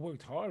film, I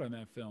worked hard on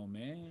that film,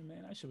 man.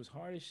 Man, that shit was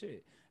hard as shit.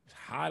 It was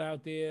hot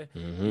out there.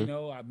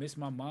 Mm-hmm. I missed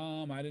my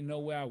mom. I didn't know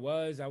where I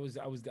was. That was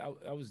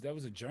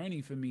a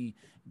journey for me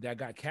that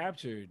got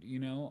captured.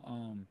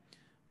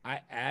 I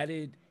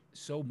added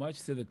so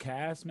much to the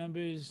cast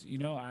members.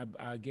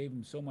 I gave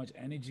them so much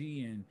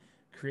energy and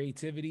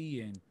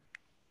creativity and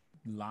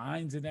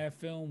lines in that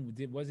film.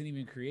 It wasn't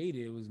even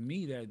created. It was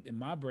me that in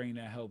my brain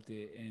that helped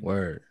it. And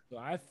Word. So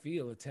I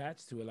feel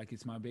attached to it like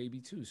it's my baby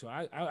too. So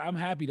I'm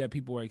happy that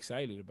people are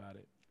excited about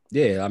it.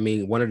 Yeah, I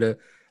mean,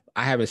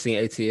 I haven't seen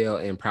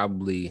ATL in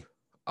probably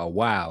a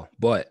while,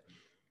 but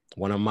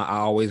I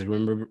always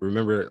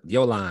remember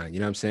your line, you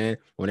know what I'm saying?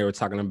 When they were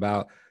talking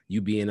about you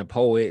being a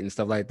poet and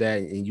stuff like that,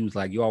 and you was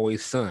like, you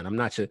always son. I'm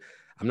not your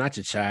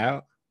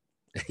child.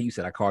 You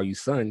said I call you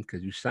son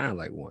because you sound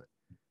like one.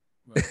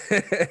 Right.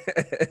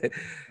 Right.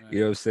 You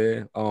know what I'm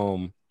saying?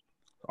 All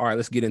right,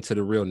 let's get into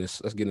the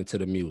realness. Let's get into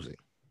the music.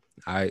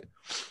 All right.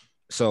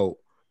 So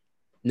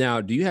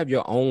now, do you have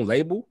your own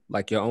label?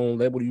 Like your own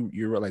label?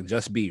 You're like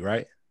Just Be,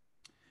 right?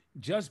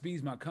 Just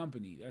Be's my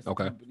company. That's a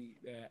company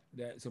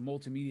that's a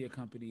multimedia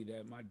company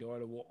that my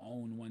daughter will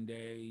own one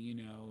day.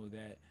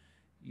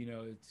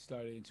 It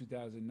started in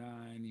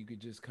 2009. You could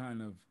just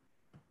kind of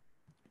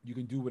you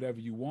can do whatever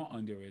you want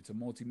under it. It's a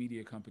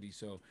multimedia company,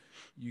 so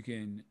you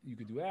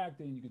could do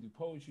acting, you could do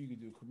poetry, you could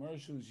do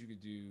commercials, you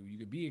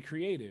could be a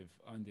creative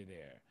under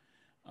there.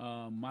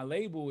 My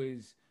label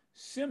is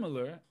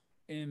similar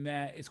in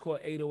that it's called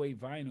 808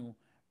 Vinyl,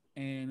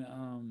 and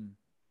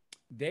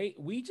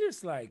we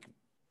just like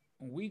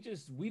we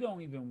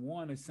don't even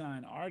want to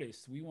sign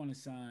artists. We want to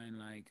sign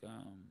like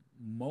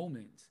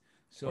moments.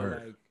 So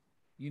Word. like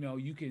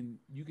you can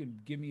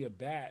give me a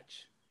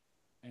batch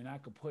and I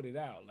could put it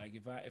out. Like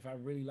if I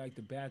really like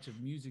the batch of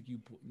music you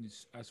put,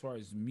 as far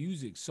as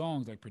music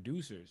songs like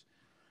producers,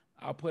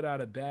 I'll put out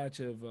a batch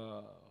of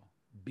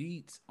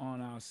beats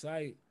on our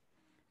site,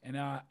 and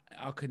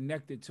I'll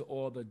connect it to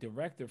all the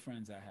director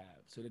friends I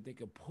have so that they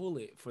can pull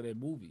it for their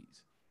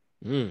movies.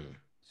 Mm.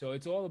 So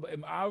it's all about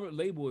our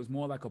label is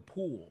more like a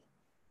pool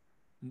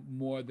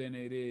more than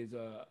it is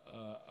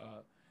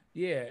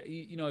yeah,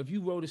 if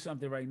you wrote us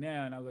something right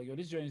now and I was like, yo,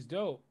 this joint's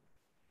dope,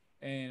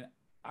 and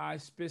I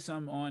spit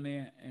something on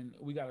there and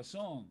we got a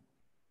song,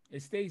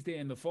 it stays there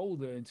in the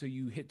folder until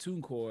you hit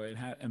TuneCore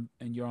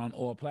and you're on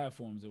all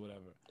platforms or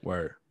whatever.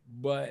 Word.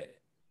 But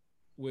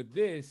with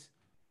this,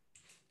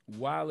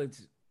 while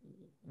it's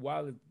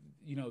while it,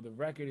 the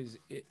record is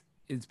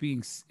it's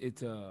being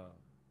it's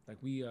like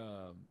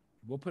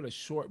we'll put a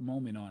short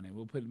moment on it.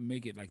 We'll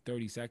make it like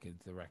 30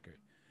 seconds the record,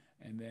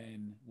 and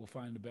then we'll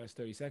find the best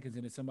 30 seconds,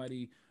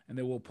 and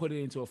then we'll put it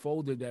into a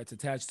folder that's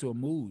attached to a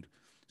mood.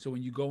 So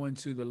when you go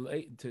into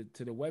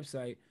to the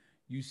website,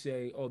 you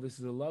say, oh, this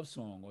is a love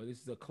song, or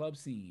this is a club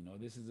scene, or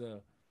this is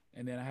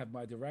and then I have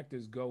my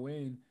directors go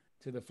in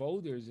to the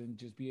folders and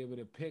just be able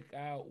to pick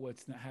out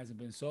hasn't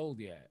been sold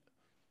yet.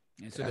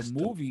 And so That's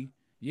dope.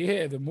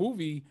 the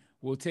movie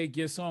will take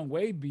your song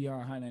way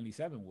beyond High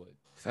 97 would.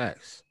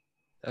 Facts.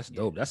 That's Yeah.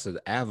 dope. That's an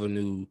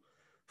avenue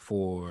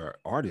for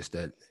artists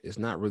that is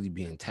not really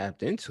being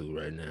tapped into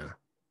right now.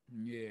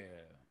 Yeah.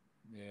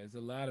 Yeah. There's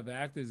a lot of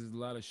actors, there's a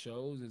lot of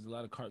shows, there's a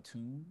lot of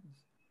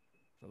cartoons.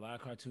 There's a lot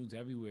of cartoons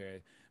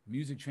everywhere.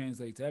 Music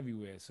translates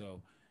everywhere.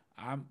 So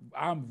I'm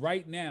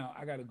right now,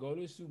 I gotta go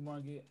to the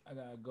supermarket. I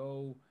gotta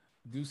go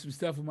do some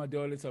stuff with my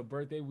daughter. It's her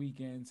birthday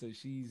weekend. So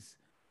she is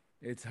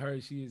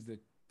the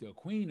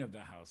queen of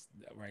the house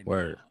right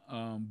Word.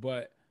 now.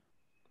 But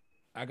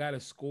I gotta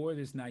score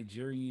this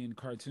Nigerian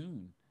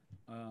cartoon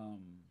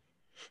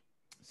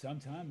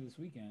sometime this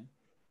weekend,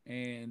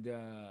 and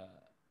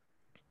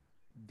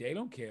they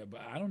don't care.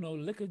 But I don't know a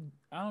lick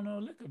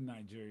of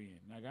Nigerian.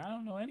 Like I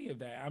don't know any of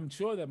that. I'm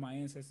sure that my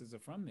ancestors are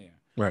from there,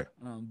 Right.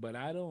 but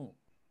I don't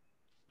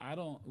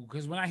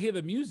because when I hear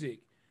the music,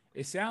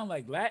 it sounds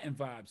like Latin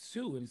vibes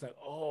too, and it's like,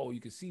 oh,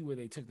 you can see where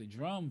they took the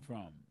drum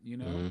from.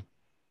 Hmm.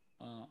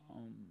 Uh,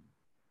 um,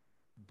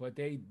 but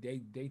they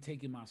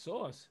taking my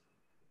sauce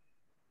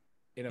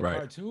in a Right.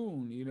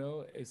 cartoon.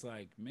 It's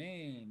like,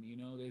 man,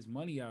 there's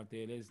money out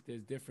there. There's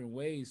different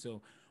ways.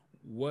 So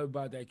what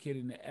about that kid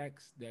in the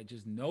X that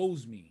just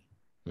knows me,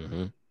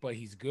 Hmm. but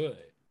he's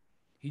good?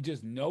 He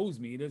just knows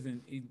me.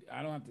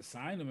 I don't have to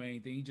sign him or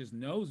anything. He just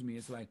knows me.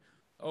 It's like,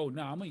 oh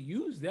no, I'm gonna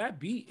use that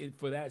beat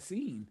for that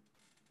scene.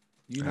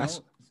 You That's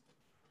know?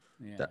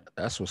 Yeah.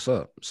 that's what's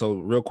up. So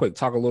real quick,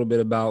 talk a little bit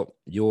about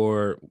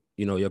your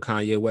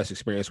Kanye West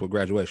experience with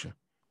graduation.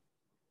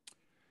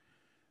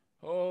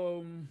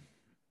 Um,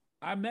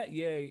 I met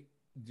Ye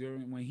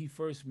during when he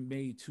first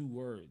made Two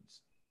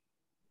Words,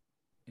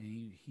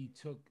 and he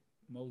took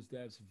Mos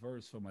Def's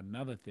verse from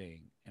another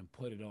thing and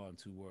put it on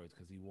Two Words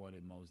because he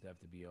wanted Mos Def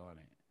to be on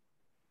it.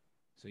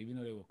 So even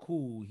though they were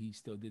cool, he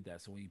still did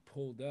that. So when he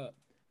pulled up,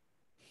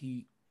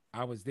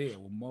 I was there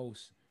with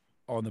Mos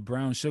on the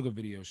Brown Sugar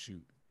video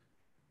shoot,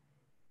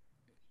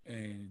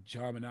 and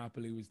John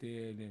Monopoly was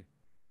there, and then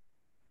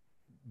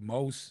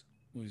Mos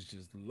was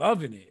just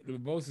loving it.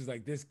 Mos is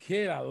like, this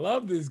kid, I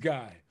love this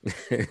guy.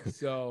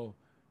 So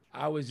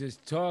I was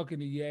just talking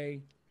to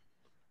Ye,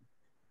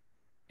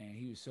 and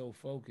he was so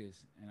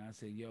focused. And I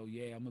said, yo,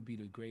 Ye, I'm gonna be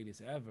the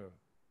greatest ever.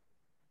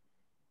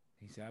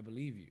 He said, I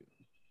believe you.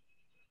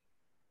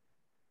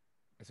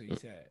 That's what he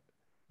said.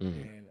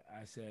 Mm. And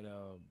I said,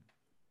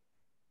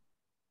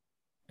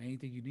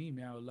 anything you need,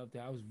 man, I would love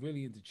that. I was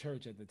really into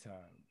church at the time.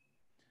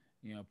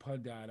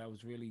 Pun died. I was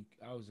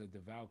a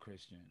devout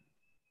Christian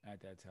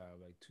at that time,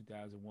 like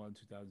 2001,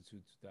 2002,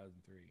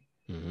 2003.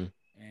 Hmm.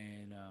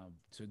 And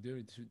so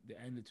during the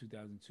end of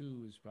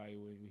 2002 is probably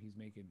when he's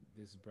making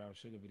this Brown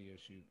Sugar video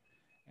shoot.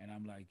 And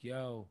I'm like,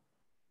 yo,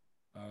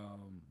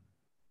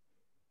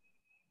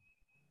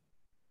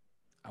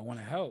 I want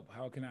to help.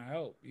 How can I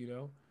help?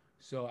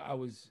 So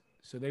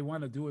they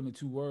want to do in the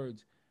Two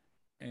Words,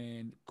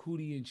 and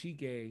Cootie and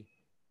Chike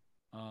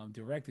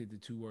directed the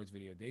Two Words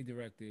video. They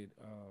directed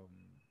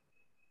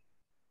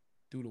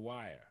Through the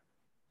Wire,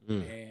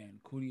 Mm.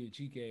 and Cootie and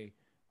Chike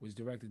was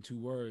directing Two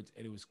Words,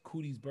 and it was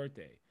Cootie's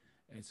birthday,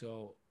 and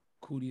so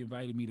Cootie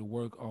invited me to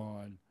work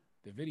on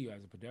the video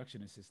as a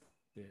production assistant.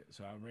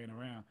 So I ran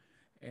around,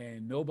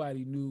 and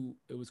nobody knew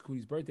it was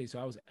Cootie's birthday. So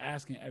I was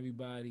asking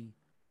everybody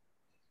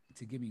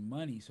to give me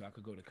money so I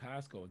could go to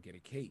Costco and get a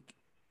cake,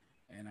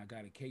 and I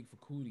got a cake for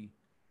Cootie,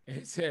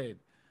 It said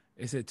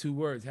 2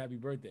 words, happy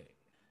birthday.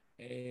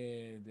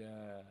 And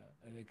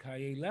then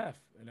Kanye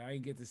left, and I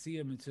didn't get to see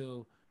him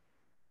until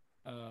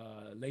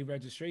late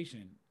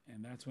registration,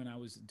 and that's when I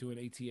was doing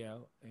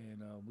ATL,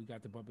 and we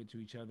got to bump into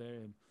each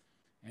other,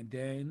 and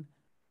then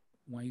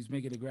when he was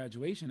making the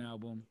graduation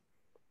album,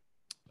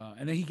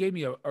 and then he gave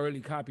me an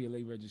early copy of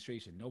late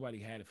registration. Nobody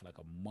had it for like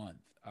a month.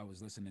 I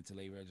was listening to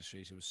late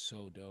registration; it was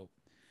so dope,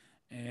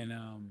 and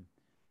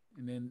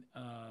then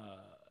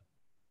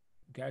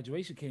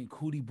graduation came.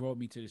 Cootie brought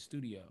me to the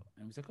studio,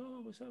 and was like,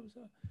 "Oh, what's up, what's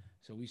up?"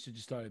 So we just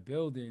started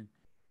building,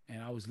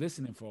 and I was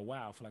listening for a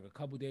while. For like a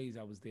couple days,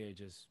 I was there,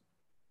 just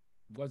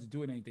wasn't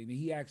doing anything. Then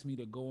he asked me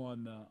to go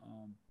on the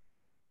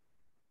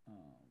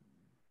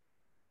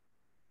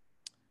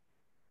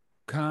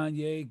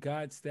Kanye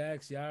got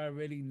stacks. Y'all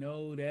already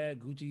know that.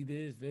 Gucci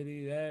this,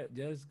 Fetty that.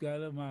 Just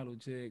got a model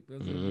chick.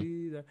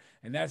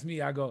 And that's me.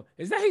 I go,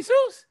 is that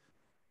Jesus?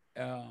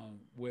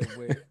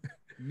 With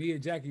me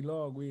and Jackie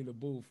Long, we in the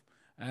booth.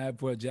 I had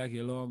brought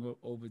Jackie Long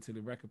over to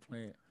the record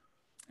plant,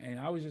 and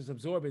I was just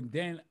absorbing.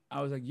 Then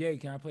I was like, "Yeah,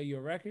 can I play your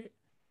record?"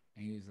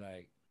 And he was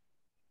like,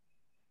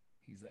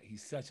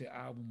 he's such an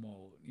album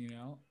mode, you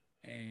know.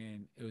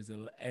 And it was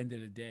the end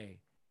of the day,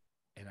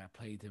 and I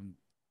played him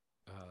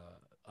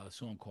a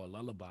song called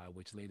Lullaby,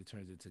 which later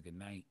turns into Good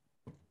Night.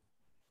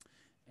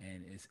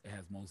 And it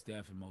has Mos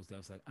Def, and Mos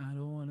Def's like, I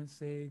don't want to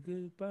say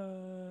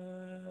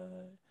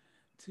goodbye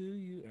to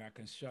you. And I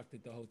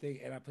constructed the whole thing,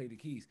 and I played the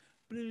keys.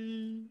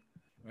 Blue,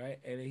 right?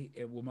 And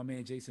with my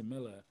man Jason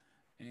Miller.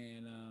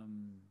 And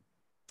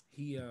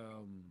he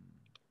loved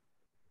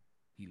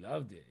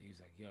it. He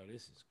was like, yo,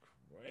 this is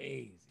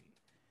crazy.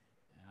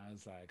 And I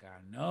was like, I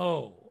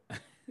know.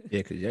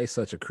 Yeah, because Jay's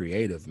such a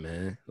creative,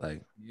 man.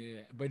 Like,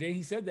 yeah, but then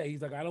he said that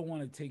he's like, I don't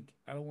want to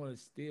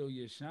steal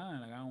your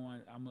shine. Like,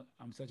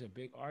 I'm such a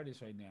big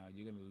artist right now.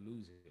 You're gonna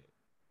lose it,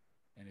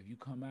 and if you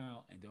come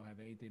out and don't have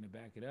anything to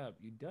back it up,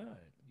 you're done.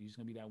 You're just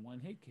gonna be that one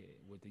hit kid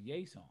with the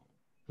Ye song.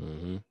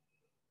 mm-hmm.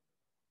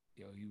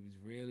 Yo, he was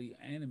really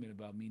animate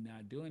about me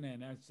not doing that,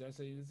 and it's a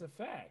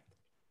fact.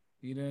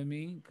 You know what I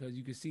mean? Because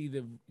you can see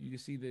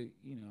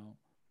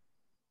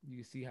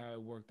how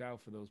it worked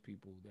out for those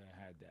people that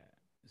had that.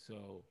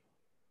 So.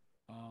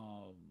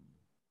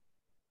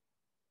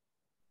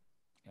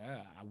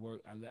 Yeah, I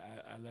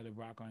let it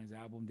rock on his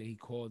album. Then he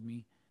called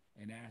me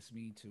and asked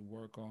me to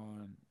work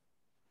on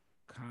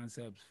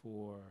concepts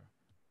for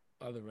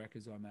other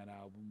records on that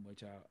album,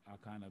 which I'll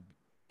kind of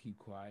keep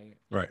quiet.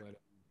 Right. But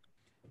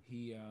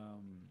he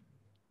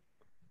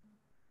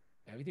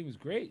everything was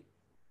great,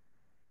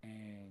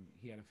 and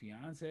he had a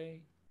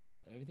fiance.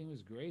 Everything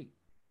was great.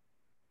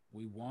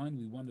 We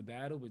won the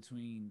battle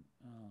between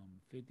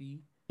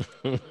 50.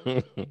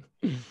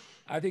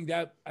 I think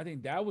that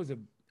was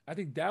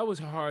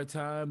a hard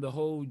time. The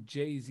whole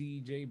Jay-Z,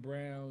 Jay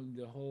Brown,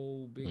 the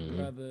whole Big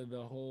Brother,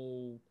 the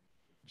whole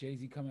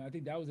Jay-Z coming. I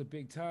think that was a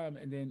big time.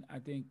 And then I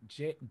think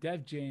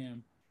Def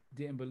Jam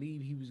didn't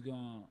believe he was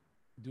gonna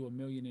do 1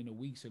 million in a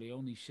week, so they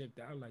only shipped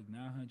out like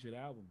 900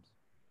 albums,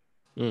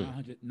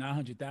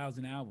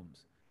 900,000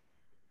 albums.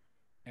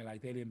 And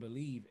like they didn't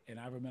believe. And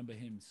I remember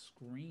him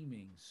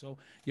screaming. So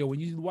when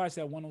you watch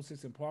that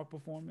 106 in Park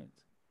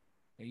performance,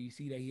 and you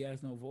see that he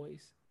has no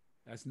voice,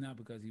 that's not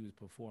because he was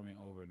performing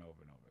over and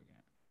over and over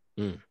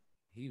again.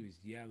 He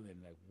was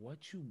yelling like, what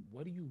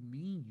do you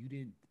mean you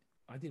didn't?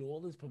 I did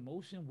all this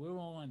promotion. We're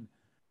on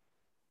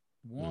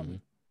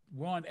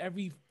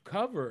every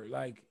cover,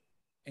 like,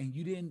 and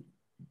you didn't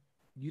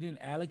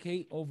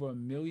allocate over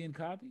 1 million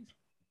copies.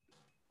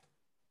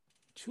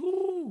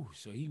 Choo.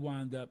 So he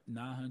wound up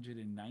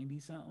 990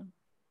 something.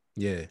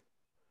 Yeah,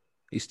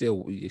 he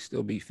still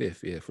beat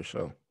Fifth. Yeah, for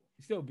sure.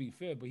 He still beat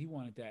Fifth, but he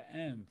wanted that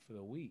M for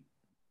the week.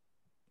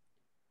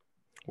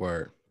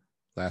 Word.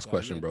 Last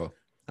question, bro.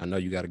 I know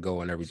you got to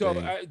go and everything.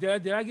 So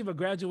did I give a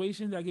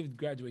graduation? Did I give a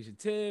graduation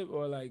tip,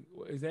 or like,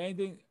 is there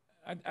anything?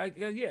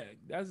 Yeah,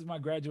 that was my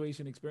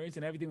graduation experience,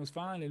 and everything was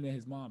fine. And then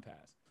his mom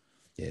passed.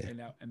 Yeah,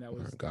 and that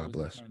was God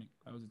bless.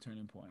 That was a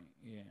turning point.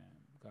 Yeah,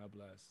 God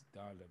bless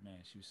Darla, man.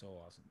 She was so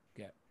awesome.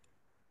 Yeah,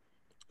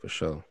 for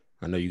sure.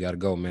 I know you got to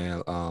go,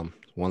 man.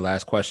 One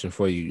last question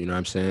for you. You know what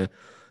I'm saying?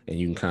 And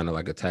you can kind of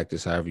like attack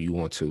this however you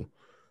want to.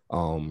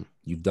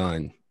 You've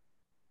done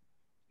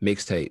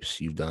mixtapes.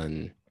 You've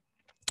done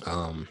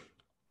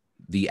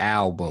the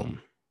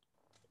album.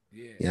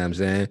 Yeah. You know what I'm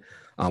saying?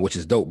 Which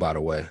is dope, by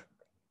the way.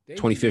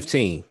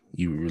 2015,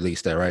 you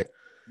released that, right?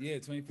 Yeah,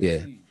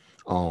 2015.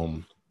 Yeah.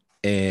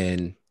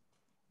 And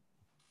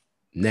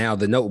now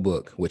The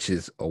Notebook, which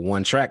is a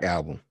 1-track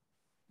album.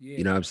 Yeah.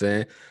 You know what I'm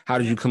saying? How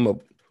did you come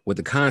up with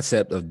the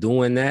concept of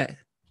doing that?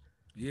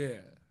 Yeah.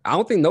 I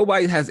don't think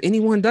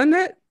anyone done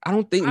that. I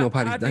don't think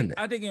nobody's done that.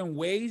 I think in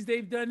ways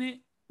they've done it,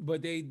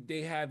 but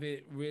they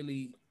haven't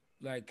really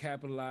like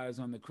capitalized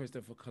on the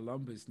Christopher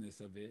Columbusness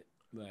of it.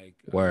 Like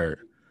word.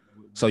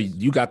 So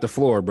you got the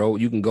floor, bro.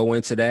 You can go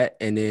into that,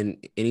 and then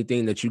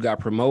anything that you got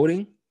promoting,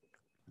 you know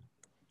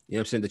what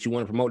I'm saying, that you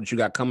want to promote, that you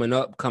got coming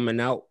up, coming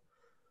out,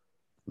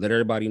 let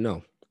everybody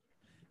know.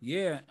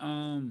 Yeah.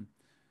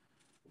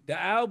 The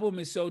album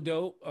is so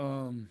dope.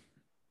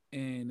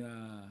 And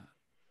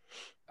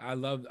I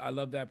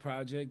love that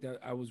project. That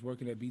I was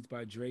working at Beats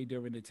by Dre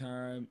during the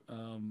time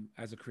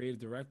as a creative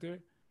director,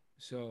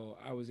 so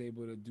I was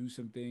able to do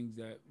some things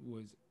that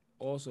was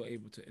also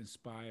able to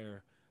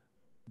inspire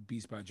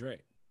Beats by Dre,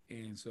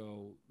 and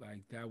so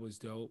like that was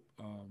dope.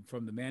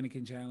 From the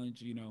Mannequin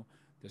Challenge,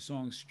 the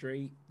song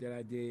 "Straight" that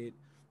I did,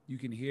 you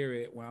can hear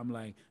it where I'm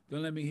like,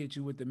 "Don't let me hit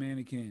you with the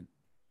mannequin,"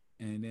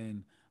 and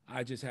then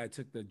I just had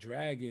took the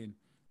Dragon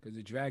because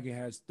the Dragon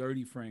has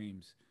 30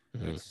 frames,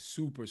 Mhm. that's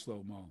super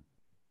slow mo,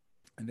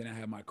 and then I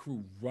had my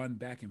crew run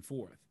back and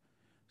forth.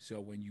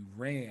 So when you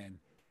ran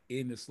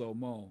in the slow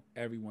mo,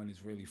 everyone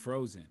is really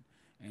frozen.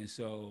 And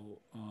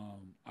so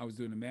I was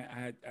doing the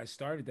man. I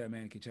started that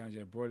mannequin challenge.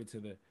 I brought it to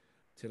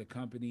the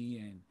company,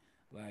 and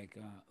like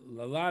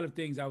a lot of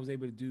things I was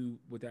able to do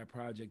with that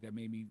project that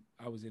made me.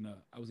 I was in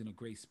a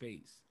great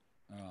space.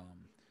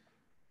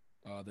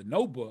 The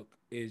notebook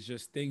is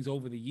just things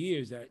over the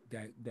years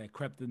that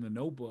crept in the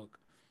notebook,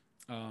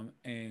 and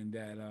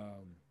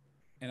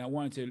I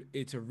wanted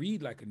it to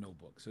read like a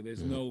notebook. So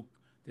Mhm.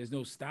 there's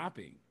no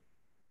stopping,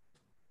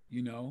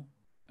 you know,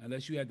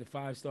 unless you had the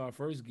 5-star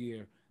first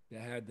gear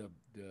that had the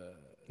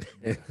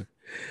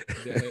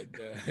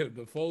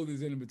the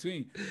folders in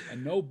between. A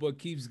notebook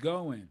keeps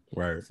going,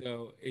 Right.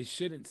 so it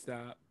shouldn't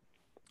stop.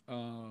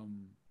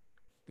 Um,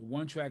 the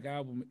one track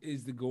album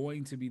is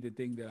going to be the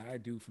thing that I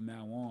do from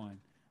now on.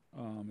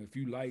 If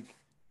you like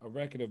a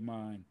record of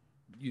mine,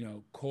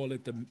 call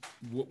it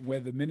where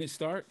the minute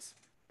starts.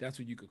 That's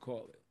what you could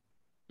call it.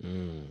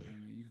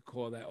 Mm. You could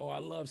call that. Oh, I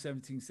love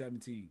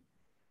 1717.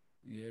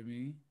 You know what I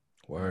mean?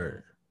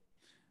 Word.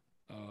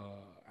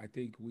 I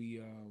think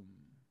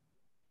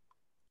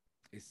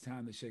it's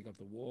time to shake up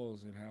the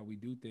walls and how we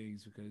do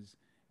things because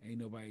ain't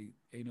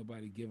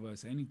nobody give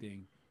us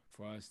anything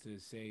for us to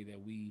say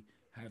that we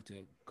have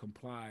to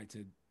comply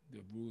to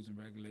the rules and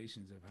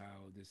regulations of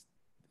how this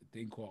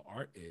thing called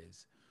art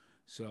is.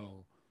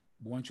 So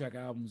one track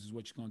albums is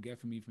what you're gonna get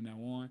from me from now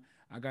on.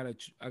 I got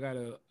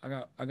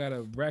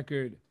a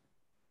record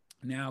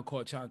now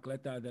called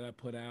Chocoleta that I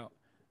put out.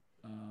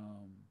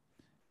 Um,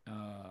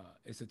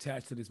 it's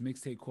attached to this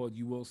mixtape called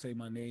 "You Will Say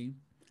My Name,"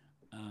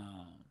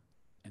 um,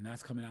 and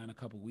that's coming out in a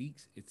couple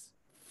weeks. I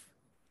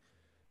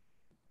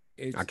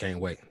It's can't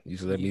wait. You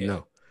should let me yeah,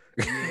 know.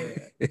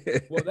 yeah.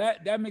 Well,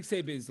 that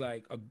mixtape is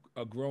like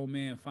a grown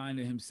man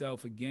finding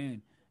himself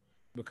again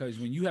because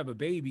when you have a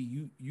baby,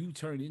 you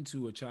turn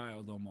into a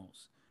child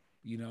almost.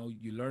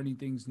 You're learning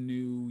things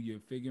new, you're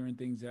figuring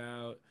things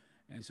out,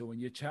 and so when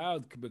your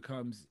child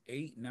becomes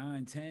 8,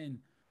 9, 10,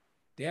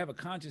 they have a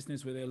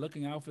consciousness where they're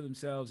looking out for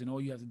themselves, and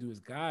all you have to do is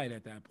guide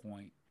at that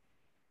point.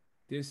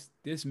 This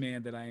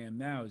man that I am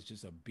now is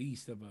just a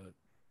beast of a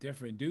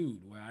different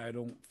dude where I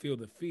don't feel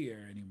the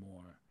fear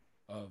anymore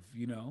of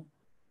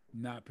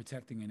not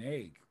protecting an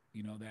egg.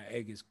 That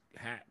egg is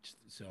hatched,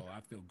 so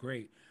I feel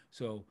great.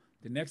 So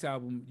the next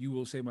album, You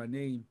Will Say My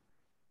Name,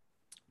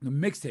 the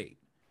mixtape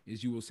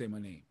is You Will Say My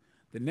Name.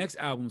 The next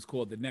album is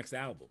called The Next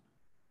Album,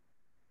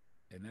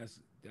 and that's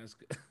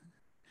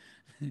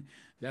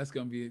that's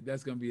gonna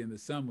be in the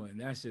summer, and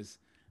that's just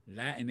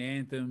Latin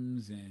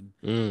anthems and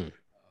Mm.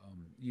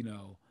 you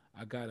know,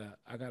 I got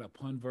a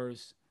pun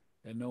verse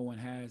that no one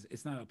has.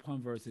 It's not a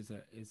pun verse.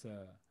 It's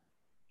a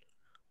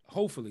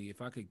hopefully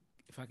if I could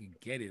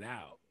get it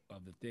out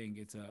of the thing.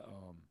 It's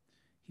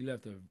he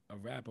left a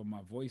rap on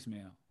my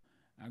voicemail.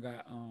 I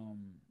got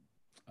an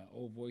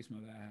old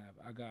voicemail that I have.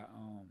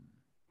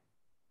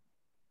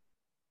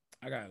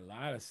 I got a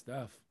lot of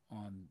stuff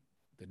on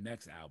the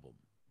next album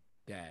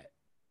that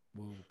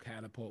will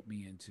catapult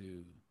me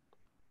into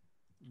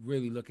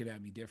really looking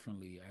at me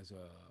differently as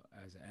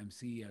an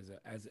MC,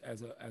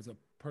 as a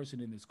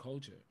person in this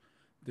culture.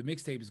 The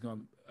mixtape is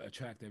going to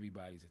attract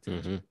everybody's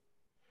attention, Hmm.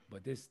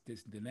 but this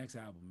the next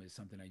album is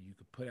something that you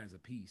could put as a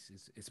piece.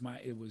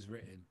 It was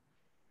written.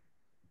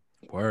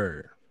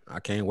 Word. I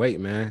can't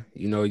wait, man.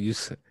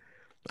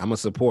 I'm a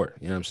support.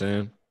 You know what I'm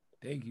saying?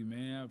 Thank you,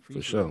 man. I For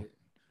appreciate sure. it.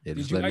 Yeah, Did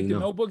just you let me like the know.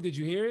 Notebook? Did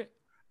you hear it?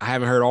 I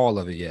haven't heard all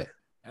of it yet.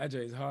 That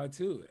joint is hard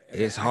too. And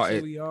the It's hard.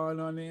 actually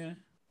on there.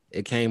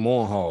 It came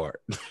on hard.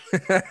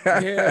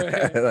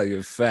 Yeah, Like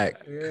a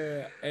fact.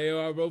 yeah.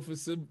 I wrote for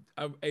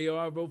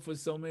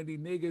so many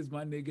niggas.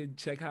 My nigga,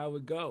 check how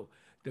it go.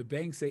 The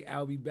bank say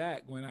I'll be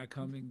back when I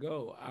come and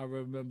go. I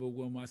remember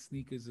when my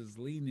sneakers is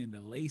leaning,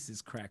 the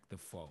laces cracked the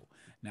foe.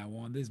 Now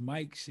on this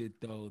mic shit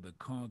though, the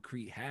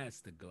concrete has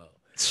to glow.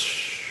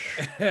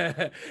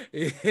 Yeah,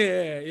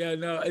 yeah,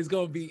 no, it's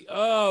gonna be.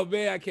 Oh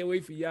man, I can't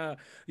wait for y'all.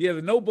 Yeah,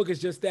 the Notebook is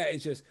just that.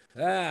 It's just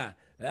ah.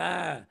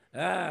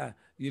 I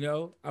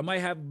might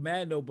have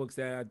mad notebooks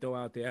that I throw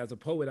out there. As a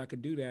poet, I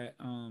could do that.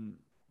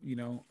 You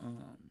know,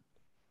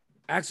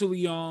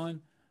 actually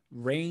on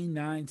Rain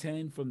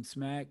 910 from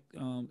Smack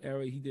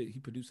era. He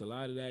produced a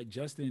lot of that.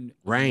 Justin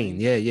Rain.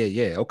 Rain. Yeah, yeah,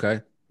 yeah.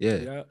 Okay. Yeah.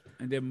 Yeah.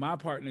 And then my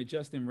partner,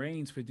 Justin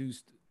Rains,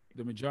 produced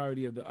the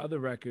majority of the other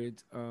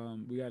records.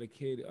 We got a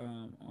kid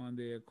on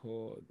there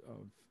called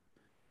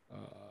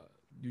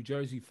New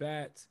Jersey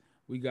Fats.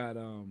 We got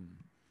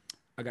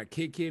I got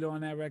Kid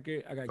on that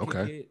record. I got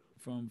Okay. Kid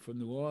from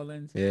New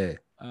Orleans. Yeah.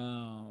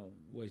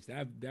 Which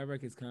that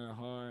record's kind of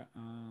hard.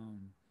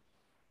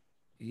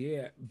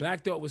 Yeah,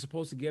 Black Thought was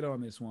supposed to get on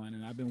this one,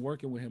 and I've been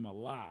working with him a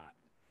lot.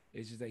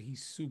 It's just that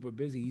he's super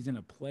busy. He's in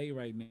a play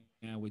right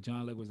now with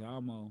John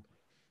Leguizamo,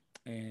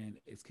 and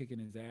it's kicking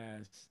his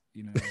ass.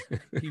 You know,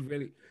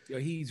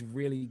 he's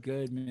really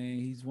good, man.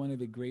 He's one of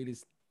the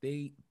greatest.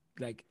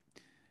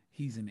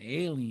 He's an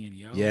alien,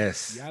 yo.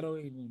 Yes. Y'all don't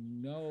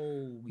even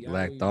know.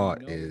 Black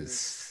Thought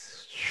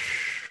is.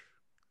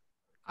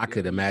 I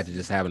could imagine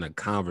just having a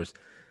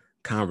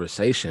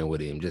conversation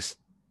with him, just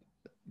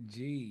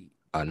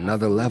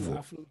another level.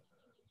 I flew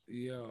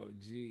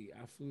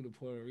to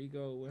Puerto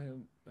Rico with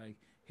him. Like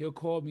he'll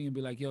call me and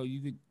be like, "Yo,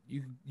 you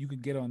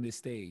could get on this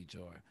stage,"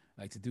 or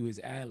like to do his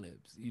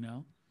ad-libs, you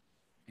know.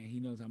 And he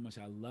knows how much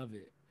I love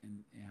it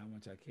and how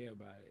much I care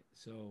about it.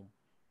 So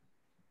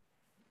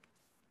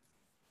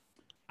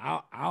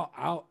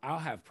I'll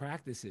have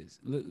practices.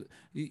 Look,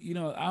 you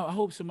know, I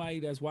hope somebody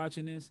that's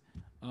watching this,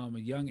 a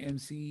young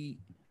MC,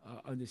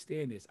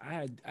 understand this.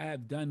 I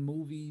have done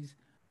movies.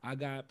 I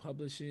got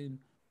publishing.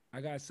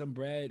 I got some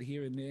bread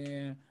here and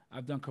there.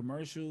 I've done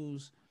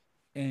commercials,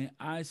 and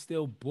I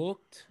still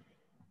booked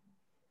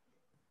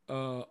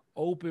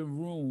open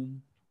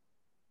room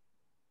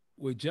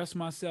with just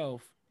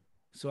myself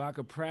so I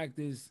could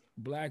practice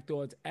Black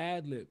Thought's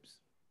ad-libs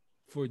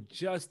for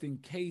just in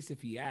case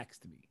if he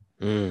asked me.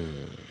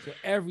 So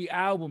every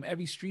album,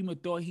 every stream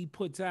of thought he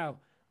puts out,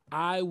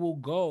 I will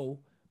go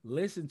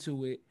listen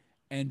to it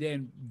and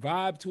then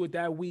vibe to it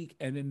that week.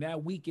 And then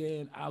that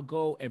weekend, I'll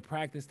go and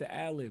practice the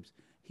ad-libs.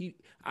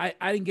 I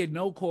didn't get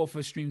no call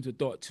for streams of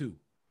thought too,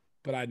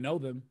 but I know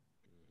them.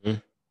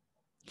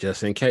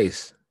 Just in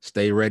case.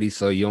 Stay ready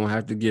so you don't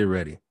have to get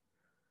ready.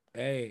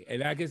 Hey,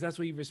 and I guess that's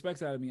what he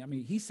respects out of me. I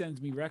mean, he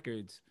sends me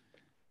records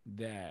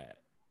that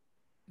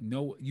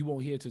you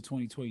won't hear till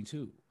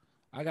 2022.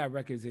 I got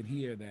records in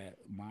here that,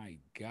 my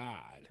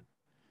God,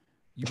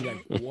 you be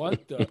like,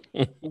 what the?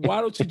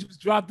 Why don't you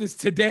just drop this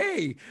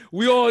today?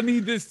 We all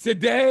need this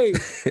today.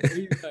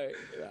 He's like,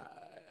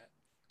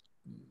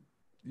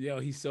 yo,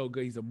 he's so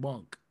good. He's a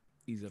monk.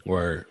 He's a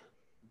word.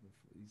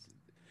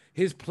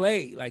 His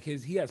play, like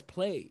he has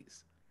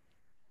plays.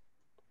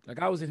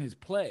 Like I was in his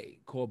play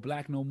called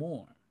Black No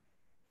More.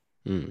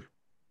 And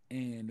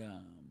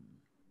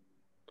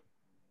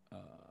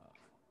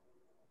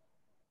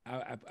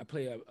I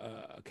play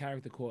a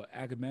character called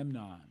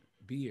Agamemnon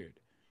Beard,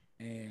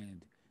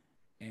 and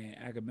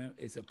Agamemnon.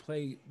 It's a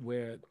play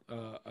where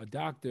a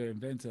doctor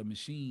invents a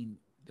machine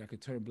that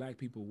could turn black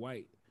people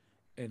white,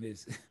 and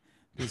this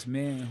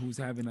man who's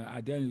having an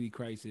identity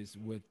crisis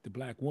with the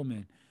black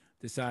woman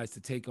decides to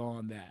take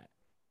on that,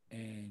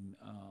 and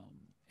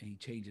he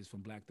changes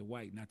from black to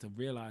white, not to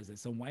realize that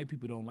some white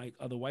people don't like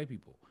other white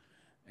people,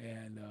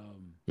 and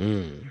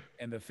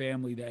the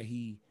family that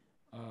he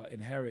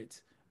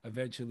inherits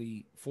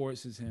eventually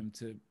forces him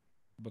to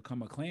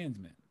become a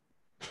Klansman.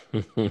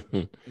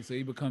 And so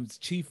he becomes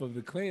chief of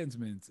the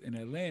Klansmen in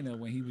Atlanta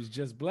when he was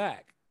just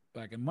black,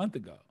 like a month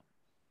ago.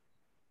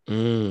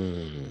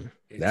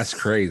 That's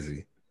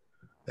crazy.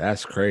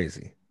 That's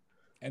crazy.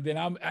 And then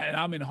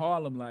I'm in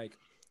Harlem, like,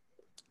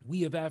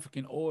 we of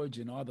African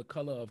origin are the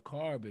color of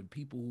carbon,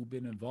 people who've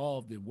been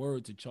involved in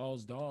words of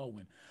Charles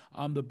Darwin.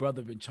 I'm the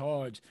brother in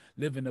charge,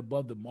 living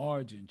above the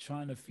margin,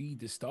 trying to feed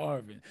the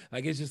starving.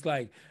 Like, it's just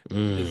like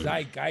the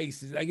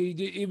zeitgeist is like,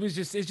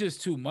 it's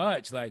just too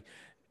much. Like,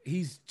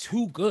 he's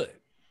too good.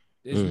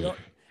 There's no,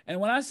 and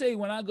when I talk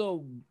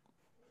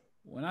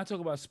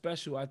about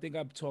special, I think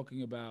I'm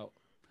talking about,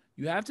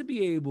 you have to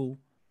be able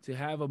to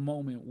have a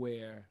moment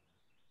where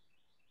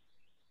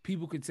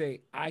people could say,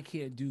 I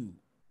can't do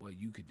what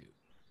you could do.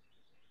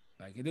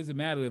 Like, it doesn't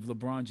matter if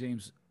LeBron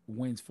James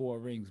wins 4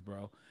 rings,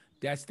 bro.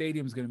 That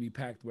stadium's going to be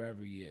packed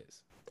wherever he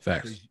is.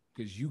 Facts.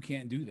 Because you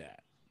can't do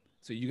that.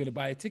 So you're going to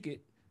buy a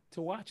ticket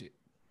to watch it.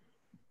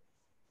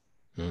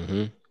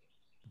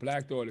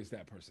 Black Thought is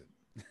that person.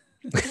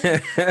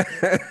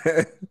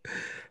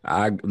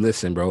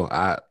 Listen, bro.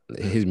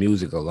 His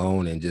music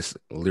alone and just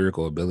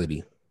lyrical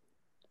ability,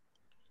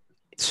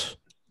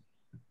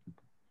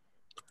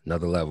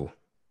 another level.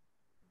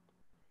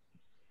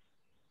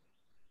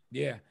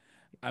 Yeah.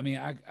 I mean,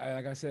 I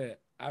like I said,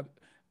 I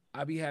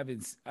be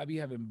having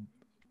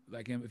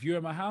like, if you're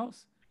at my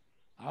house,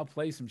 I'll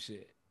play some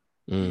shit.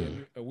 Yeah,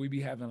 we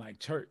be having like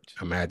church.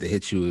 I'm gonna have to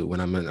hit you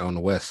when I'm on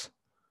the West.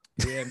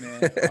 Yeah,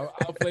 man.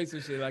 I'll play some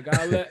shit. Like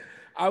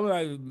I would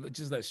like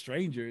just let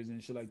strangers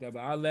and shit like that. But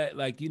I'll let,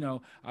 like, you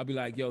know, I'll be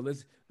like, yo,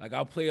 let's, like,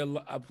 I'll play a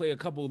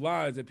couple of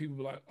lines that people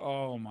be like,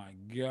 oh my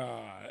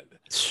God.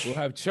 We'll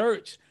have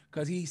church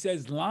because he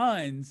says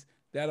lines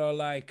that are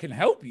like, can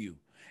help you.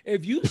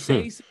 If you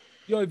say,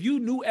 yo, if you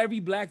knew every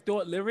Black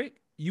Thought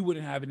lyric, you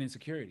wouldn't have an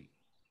insecurity.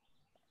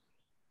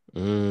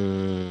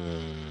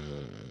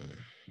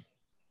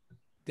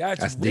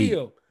 That's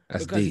real. Deep.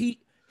 That's because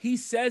deep. He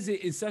says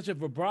it in such a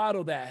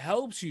vibrato that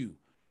helps you.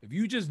 If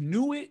you just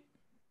knew it,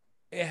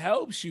 it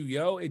helps you,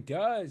 yo. It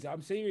does.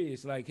 I'm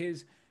serious. Like,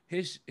 his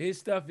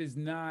stuff is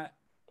not.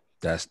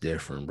 That's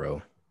different,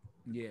 bro.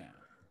 Yeah.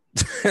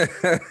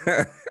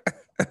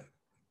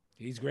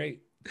 He's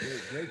great.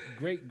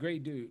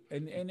 Great dude.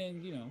 And then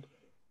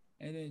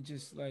and then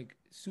just like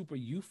super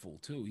youthful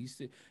too.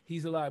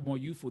 He's a lot more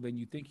youthful than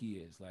you think he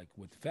is. Like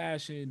with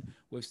fashion,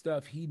 with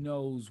stuff, he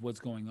knows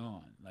what's going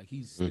on. Like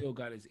he's still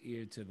got his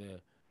ear to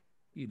the,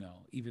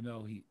 even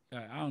though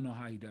I don't know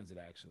how he does it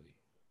actually.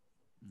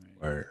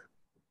 Right. Word.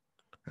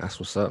 That's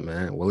what's up,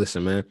 man. Well,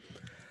 listen, man,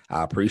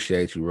 I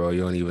appreciate you, bro.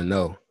 You don't even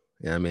know.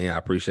 You know what I mean? I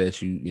appreciate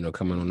you,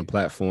 coming on the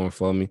platform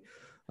for me.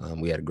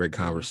 We had a great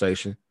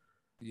conversation.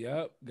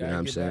 Yep. You know what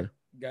I'm saying?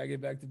 Gotta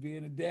get back to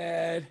being a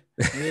dad.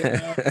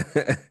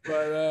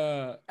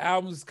 But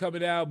albums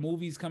coming out,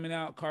 movies coming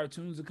out,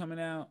 cartoons are coming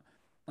out.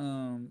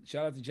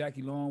 Shout out to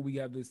Jackie Long. We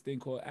have this thing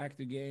called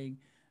Actor Gang.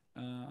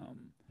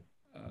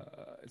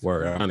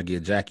 Word. I'm trying to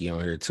get Jackie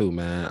on here too,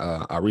 man.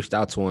 I reached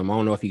out to him. I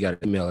don't know if he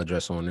got an email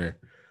address on there.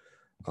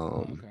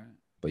 Okay.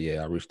 But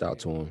yeah, I reached out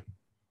to him.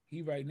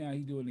 He right now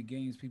he's doing the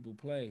games people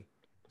play.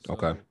 So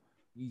okay.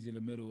 He's in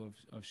the middle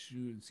of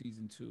shooting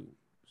season 2.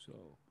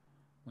 So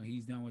when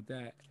he's done with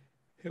that,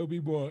 he'll be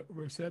more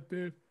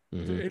receptive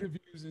to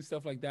interviews and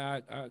stuff like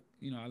that. I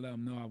let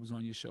him know I was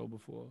on your show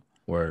before.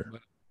 Word.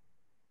 But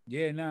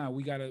yeah,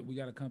 we got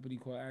a company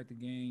called Actor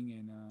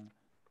Gang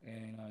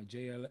and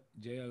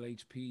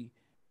JLHP,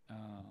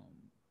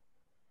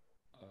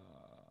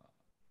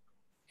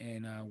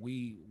 and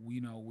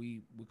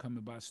we're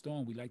coming by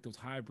storm. We like those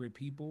hybrid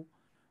people,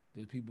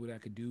 those people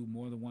that could do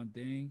more than one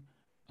thing,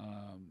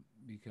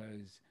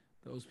 because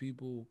those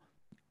people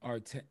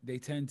they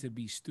tend to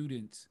be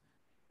students.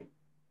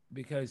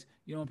 Because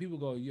when people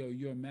go, yo,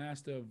 you're a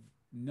master of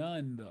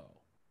none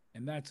though,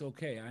 and that's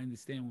okay. I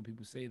understand when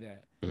people say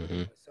that. But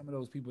some of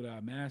those people that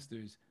are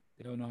masters,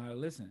 they don't know how to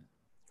listen.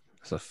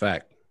 That's a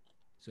fact.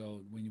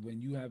 So when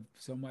you have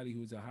somebody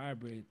who's a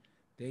hybrid,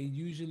 they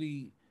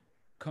usually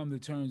come to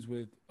terms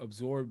with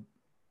absorbing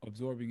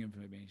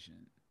information.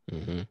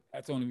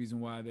 That's the only reason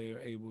why they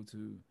are able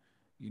to,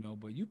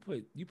 But you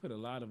put a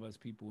lot of us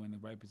people in the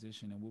right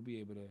position, and we'll be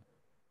able to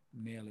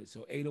nail it.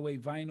 So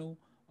 808 Vinyl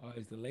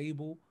is the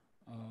label.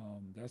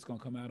 That's gonna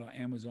come out on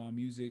Amazon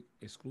Music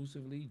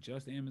exclusively,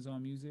 just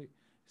Amazon Music.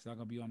 It's not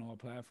gonna be on all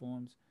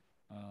platforms.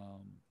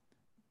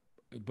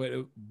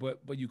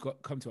 But you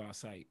come to our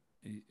site,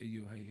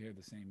 you'll hear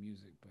the same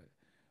music. But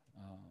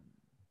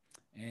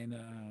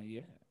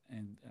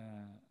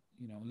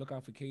look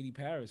out for Katie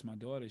Paris, my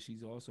daughter.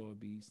 She's also a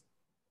beast.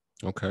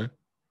 Okay,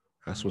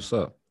 that's what's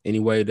up.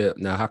 Anyway,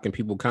 now how can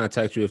people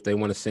contact you if they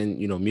want to send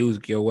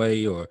music your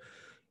way, or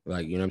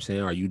like what I'm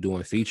saying? Are you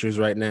doing features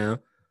right now?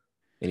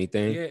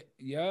 Anything?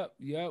 Yeah.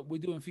 We're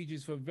doing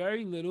features for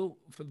very little.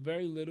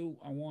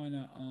 I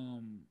wanna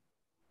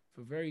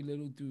for very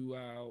little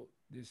throughout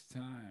this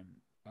time.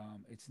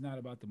 It's not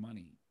about the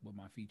money with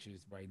my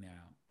features right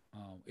now.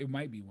 It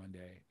might be one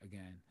day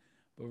again,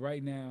 but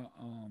right now,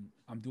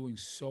 I'm doing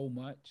so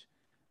much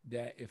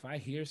that if I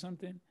hear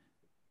something,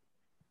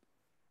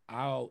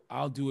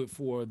 I'll do it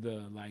for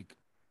the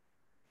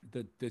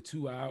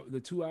 2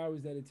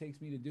 hours that it takes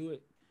me to do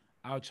it.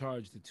 I'll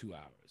charge the 2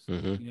 hours.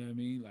 You know what I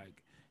mean?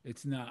 Like.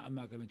 I'm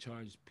not gonna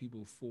charge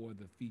people for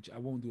the feature. I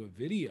won't do a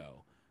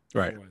video,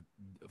 right?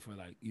 But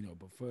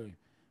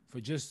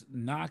for just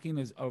knocking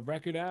a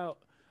record out,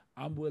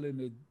 I'm willing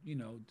to,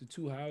 the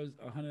 2 hours,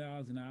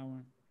 $100 an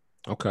hour.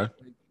 Okay.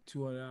 Like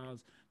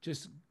 $200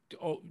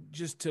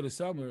 just to the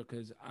summer,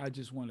 because I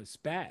just want to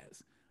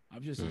spaz.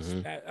 I'm just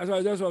that's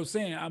what I'm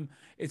saying.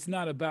 It's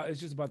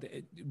just about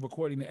the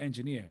recording, the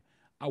engineer.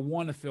 I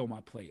want to fill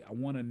my plate. I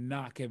want to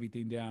knock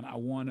everything down. I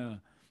want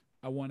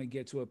to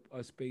get to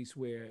a space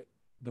where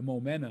the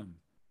momentum,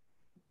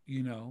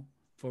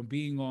 from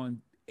being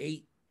on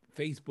 8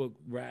 Facebook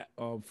rap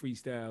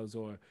freestyles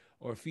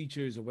or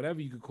features or whatever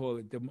you could call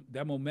it,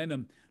 that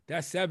momentum,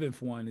 that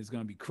 7th one is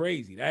going to be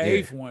crazy. That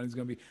 8th one is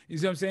going to be, you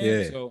see what I'm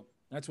saying? Yeah. So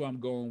that's why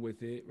I'm going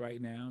with it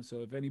right now.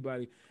 So if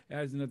anybody, it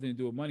has nothing to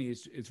do with money,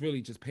 it's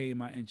really just paying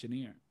my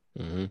engineer.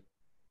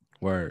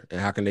 Word. And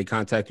how can they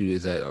contact you?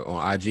 Is that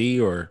on IG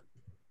or?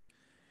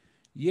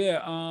 Yeah,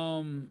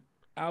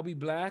 ALBE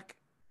Black.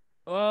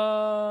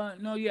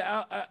 No,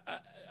 yeah,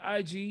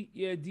 IG,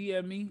 yeah,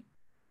 DM me,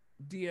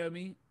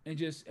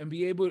 and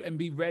be able and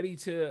be ready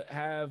to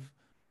have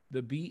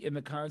the beat and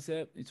the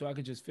concept, so I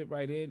could just fit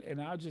right in,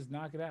 and I'll just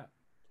knock it out.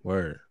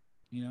 Word.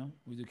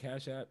 We do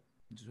Cash App,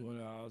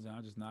 $200, and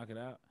I'll just knock it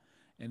out,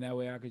 and that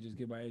way I could just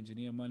get my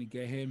engineer money,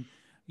 get him,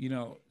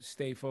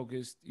 stay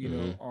focused,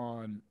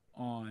 on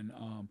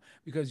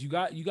because you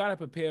got to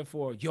prepare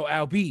for, yo,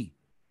 ALBE,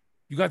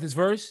 you got this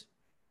verse,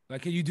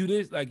 like, can you do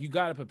this? Like, you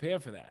got to prepare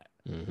for that.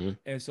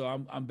 And so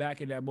I'm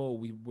back in that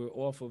mode. We're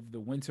off of the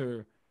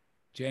winter,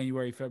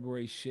 January,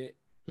 February shit,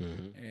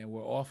 and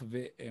we're off of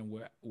it, and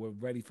we're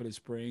ready for the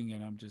spring.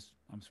 And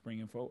I'm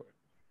springing forward.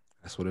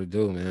 That's what it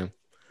do, man.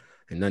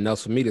 And nothing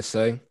else for me to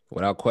say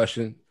without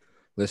question.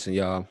 Listen,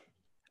 y'all.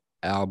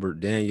 Albert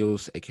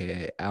Daniels,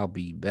 a.k.a.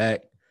 ALBE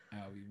Back.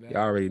 Y'all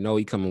already know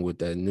he coming with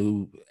that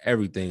new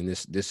everything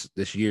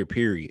this year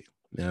period.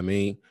 You know what I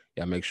mean?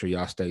 Y'all make sure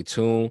y'all stay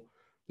tuned.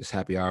 This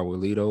Happy Hour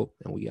with Lito,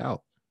 and we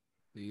out.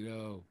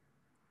 Lito.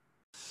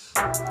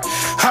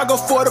 I go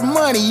for the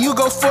money, you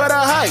go for the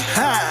hype.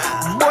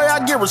 Boy,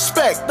 I get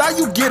respect, all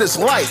you get is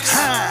likes.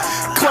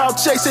 Cloud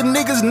chasing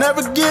niggas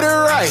never get it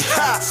right.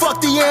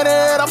 Fuck the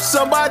internet, I'm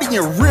somebody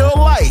in real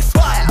life.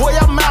 Boy,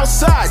 I'm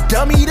outside,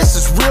 dummy, this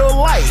is real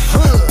life.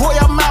 Boy,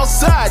 I'm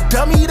outside,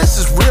 dummy, this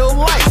is real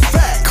life.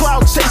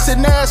 Cloud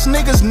chasing ass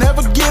niggas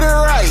never get it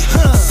right.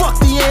 Fuck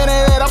the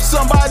internet, I'm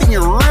somebody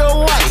in real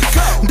life.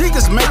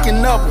 Niggas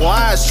making up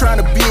lies trying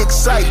to be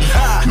exciting.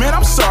 Man,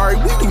 I'm sorry,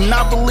 we do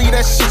not believe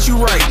that shit you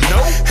write.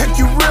 If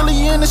you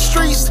really in the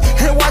streets,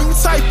 and why you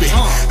typing?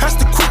 That's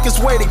the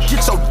quickest way to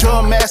get your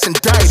dumb ass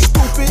indicted.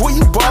 Boy,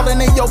 you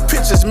ballin' in your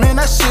pictures, man,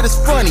 that shit is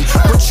funny.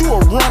 But you a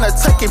runner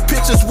taking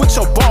pictures with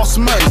your boss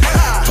money.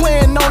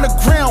 Playing on the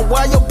ground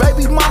while your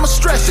baby mama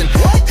stressing.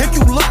 If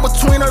you look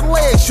between her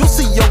legs, you'll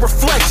see your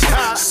reflection.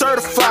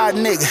 Certified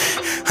nigga,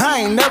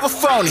 I ain't never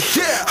phony.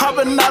 I've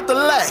been out the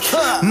lack,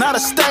 not a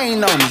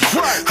stain on me.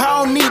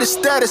 I don't need a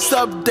status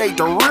update,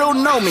 the real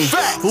know me.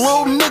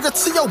 Little nigga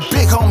to your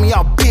big homie,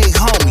 I'm big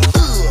homie.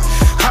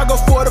 I go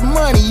for the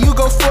money, you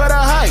go for the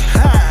hype.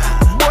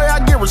 Boy,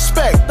 I get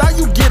respect, all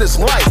you get is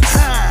likes.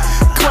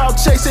 Cloud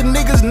chasing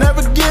niggas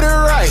never get it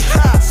right.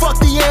 Fuck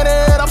the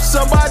internet, I'm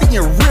somebody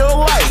in real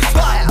life.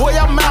 Boy,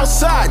 I'm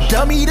outside,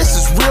 dummy, this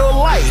is real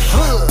life.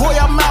 Boy,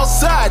 I'm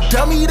outside,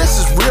 dummy, this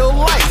is real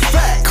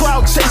life.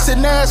 Cloud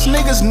chasing ass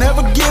niggas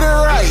never get it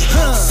right.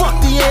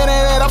 Fuck the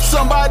internet, I'm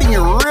somebody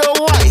in real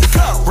life.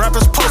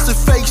 Rappers posting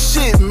fake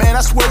shit, man,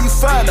 that's where you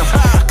find them.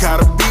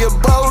 Gotta be a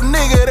bold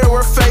nigga that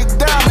wear fake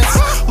diamonds.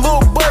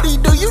 Little buddy,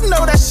 do you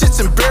know that shit's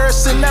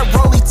embarrassing? That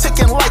rollie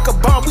ticking like a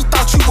bomb, we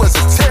thought you was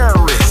a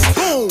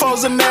terrorist.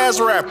 Posing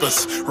as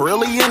rappers,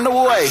 really in the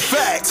way.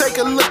 Take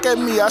a look at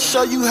me, I'll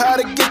show you how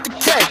to get the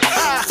cake.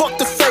 Fuck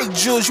the fake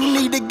jewels, you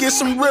need to get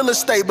some real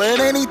estate. But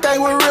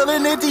anything with real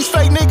in it, these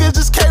fake niggas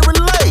just can't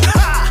relate.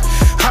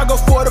 I go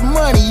for the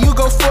money, you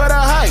go for the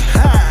hype.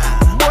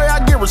 Boy,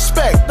 I get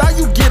respect, all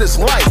you get is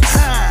likes.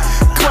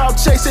 Cloud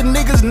chasing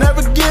niggas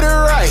never get it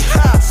right.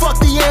 Fuck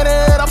the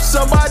internet, I'm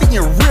somebody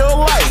in real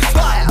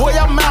life. Boy,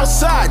 I'm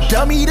outside,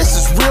 dummy, this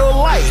is real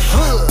life.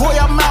 Boy,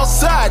 I'm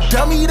outside,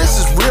 dummy, this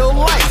is real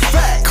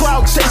life.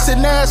 Cloud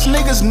chasing ass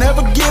niggas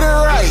never get it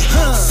right.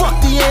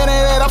 Fuck the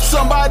internet, I'm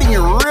somebody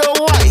in real life.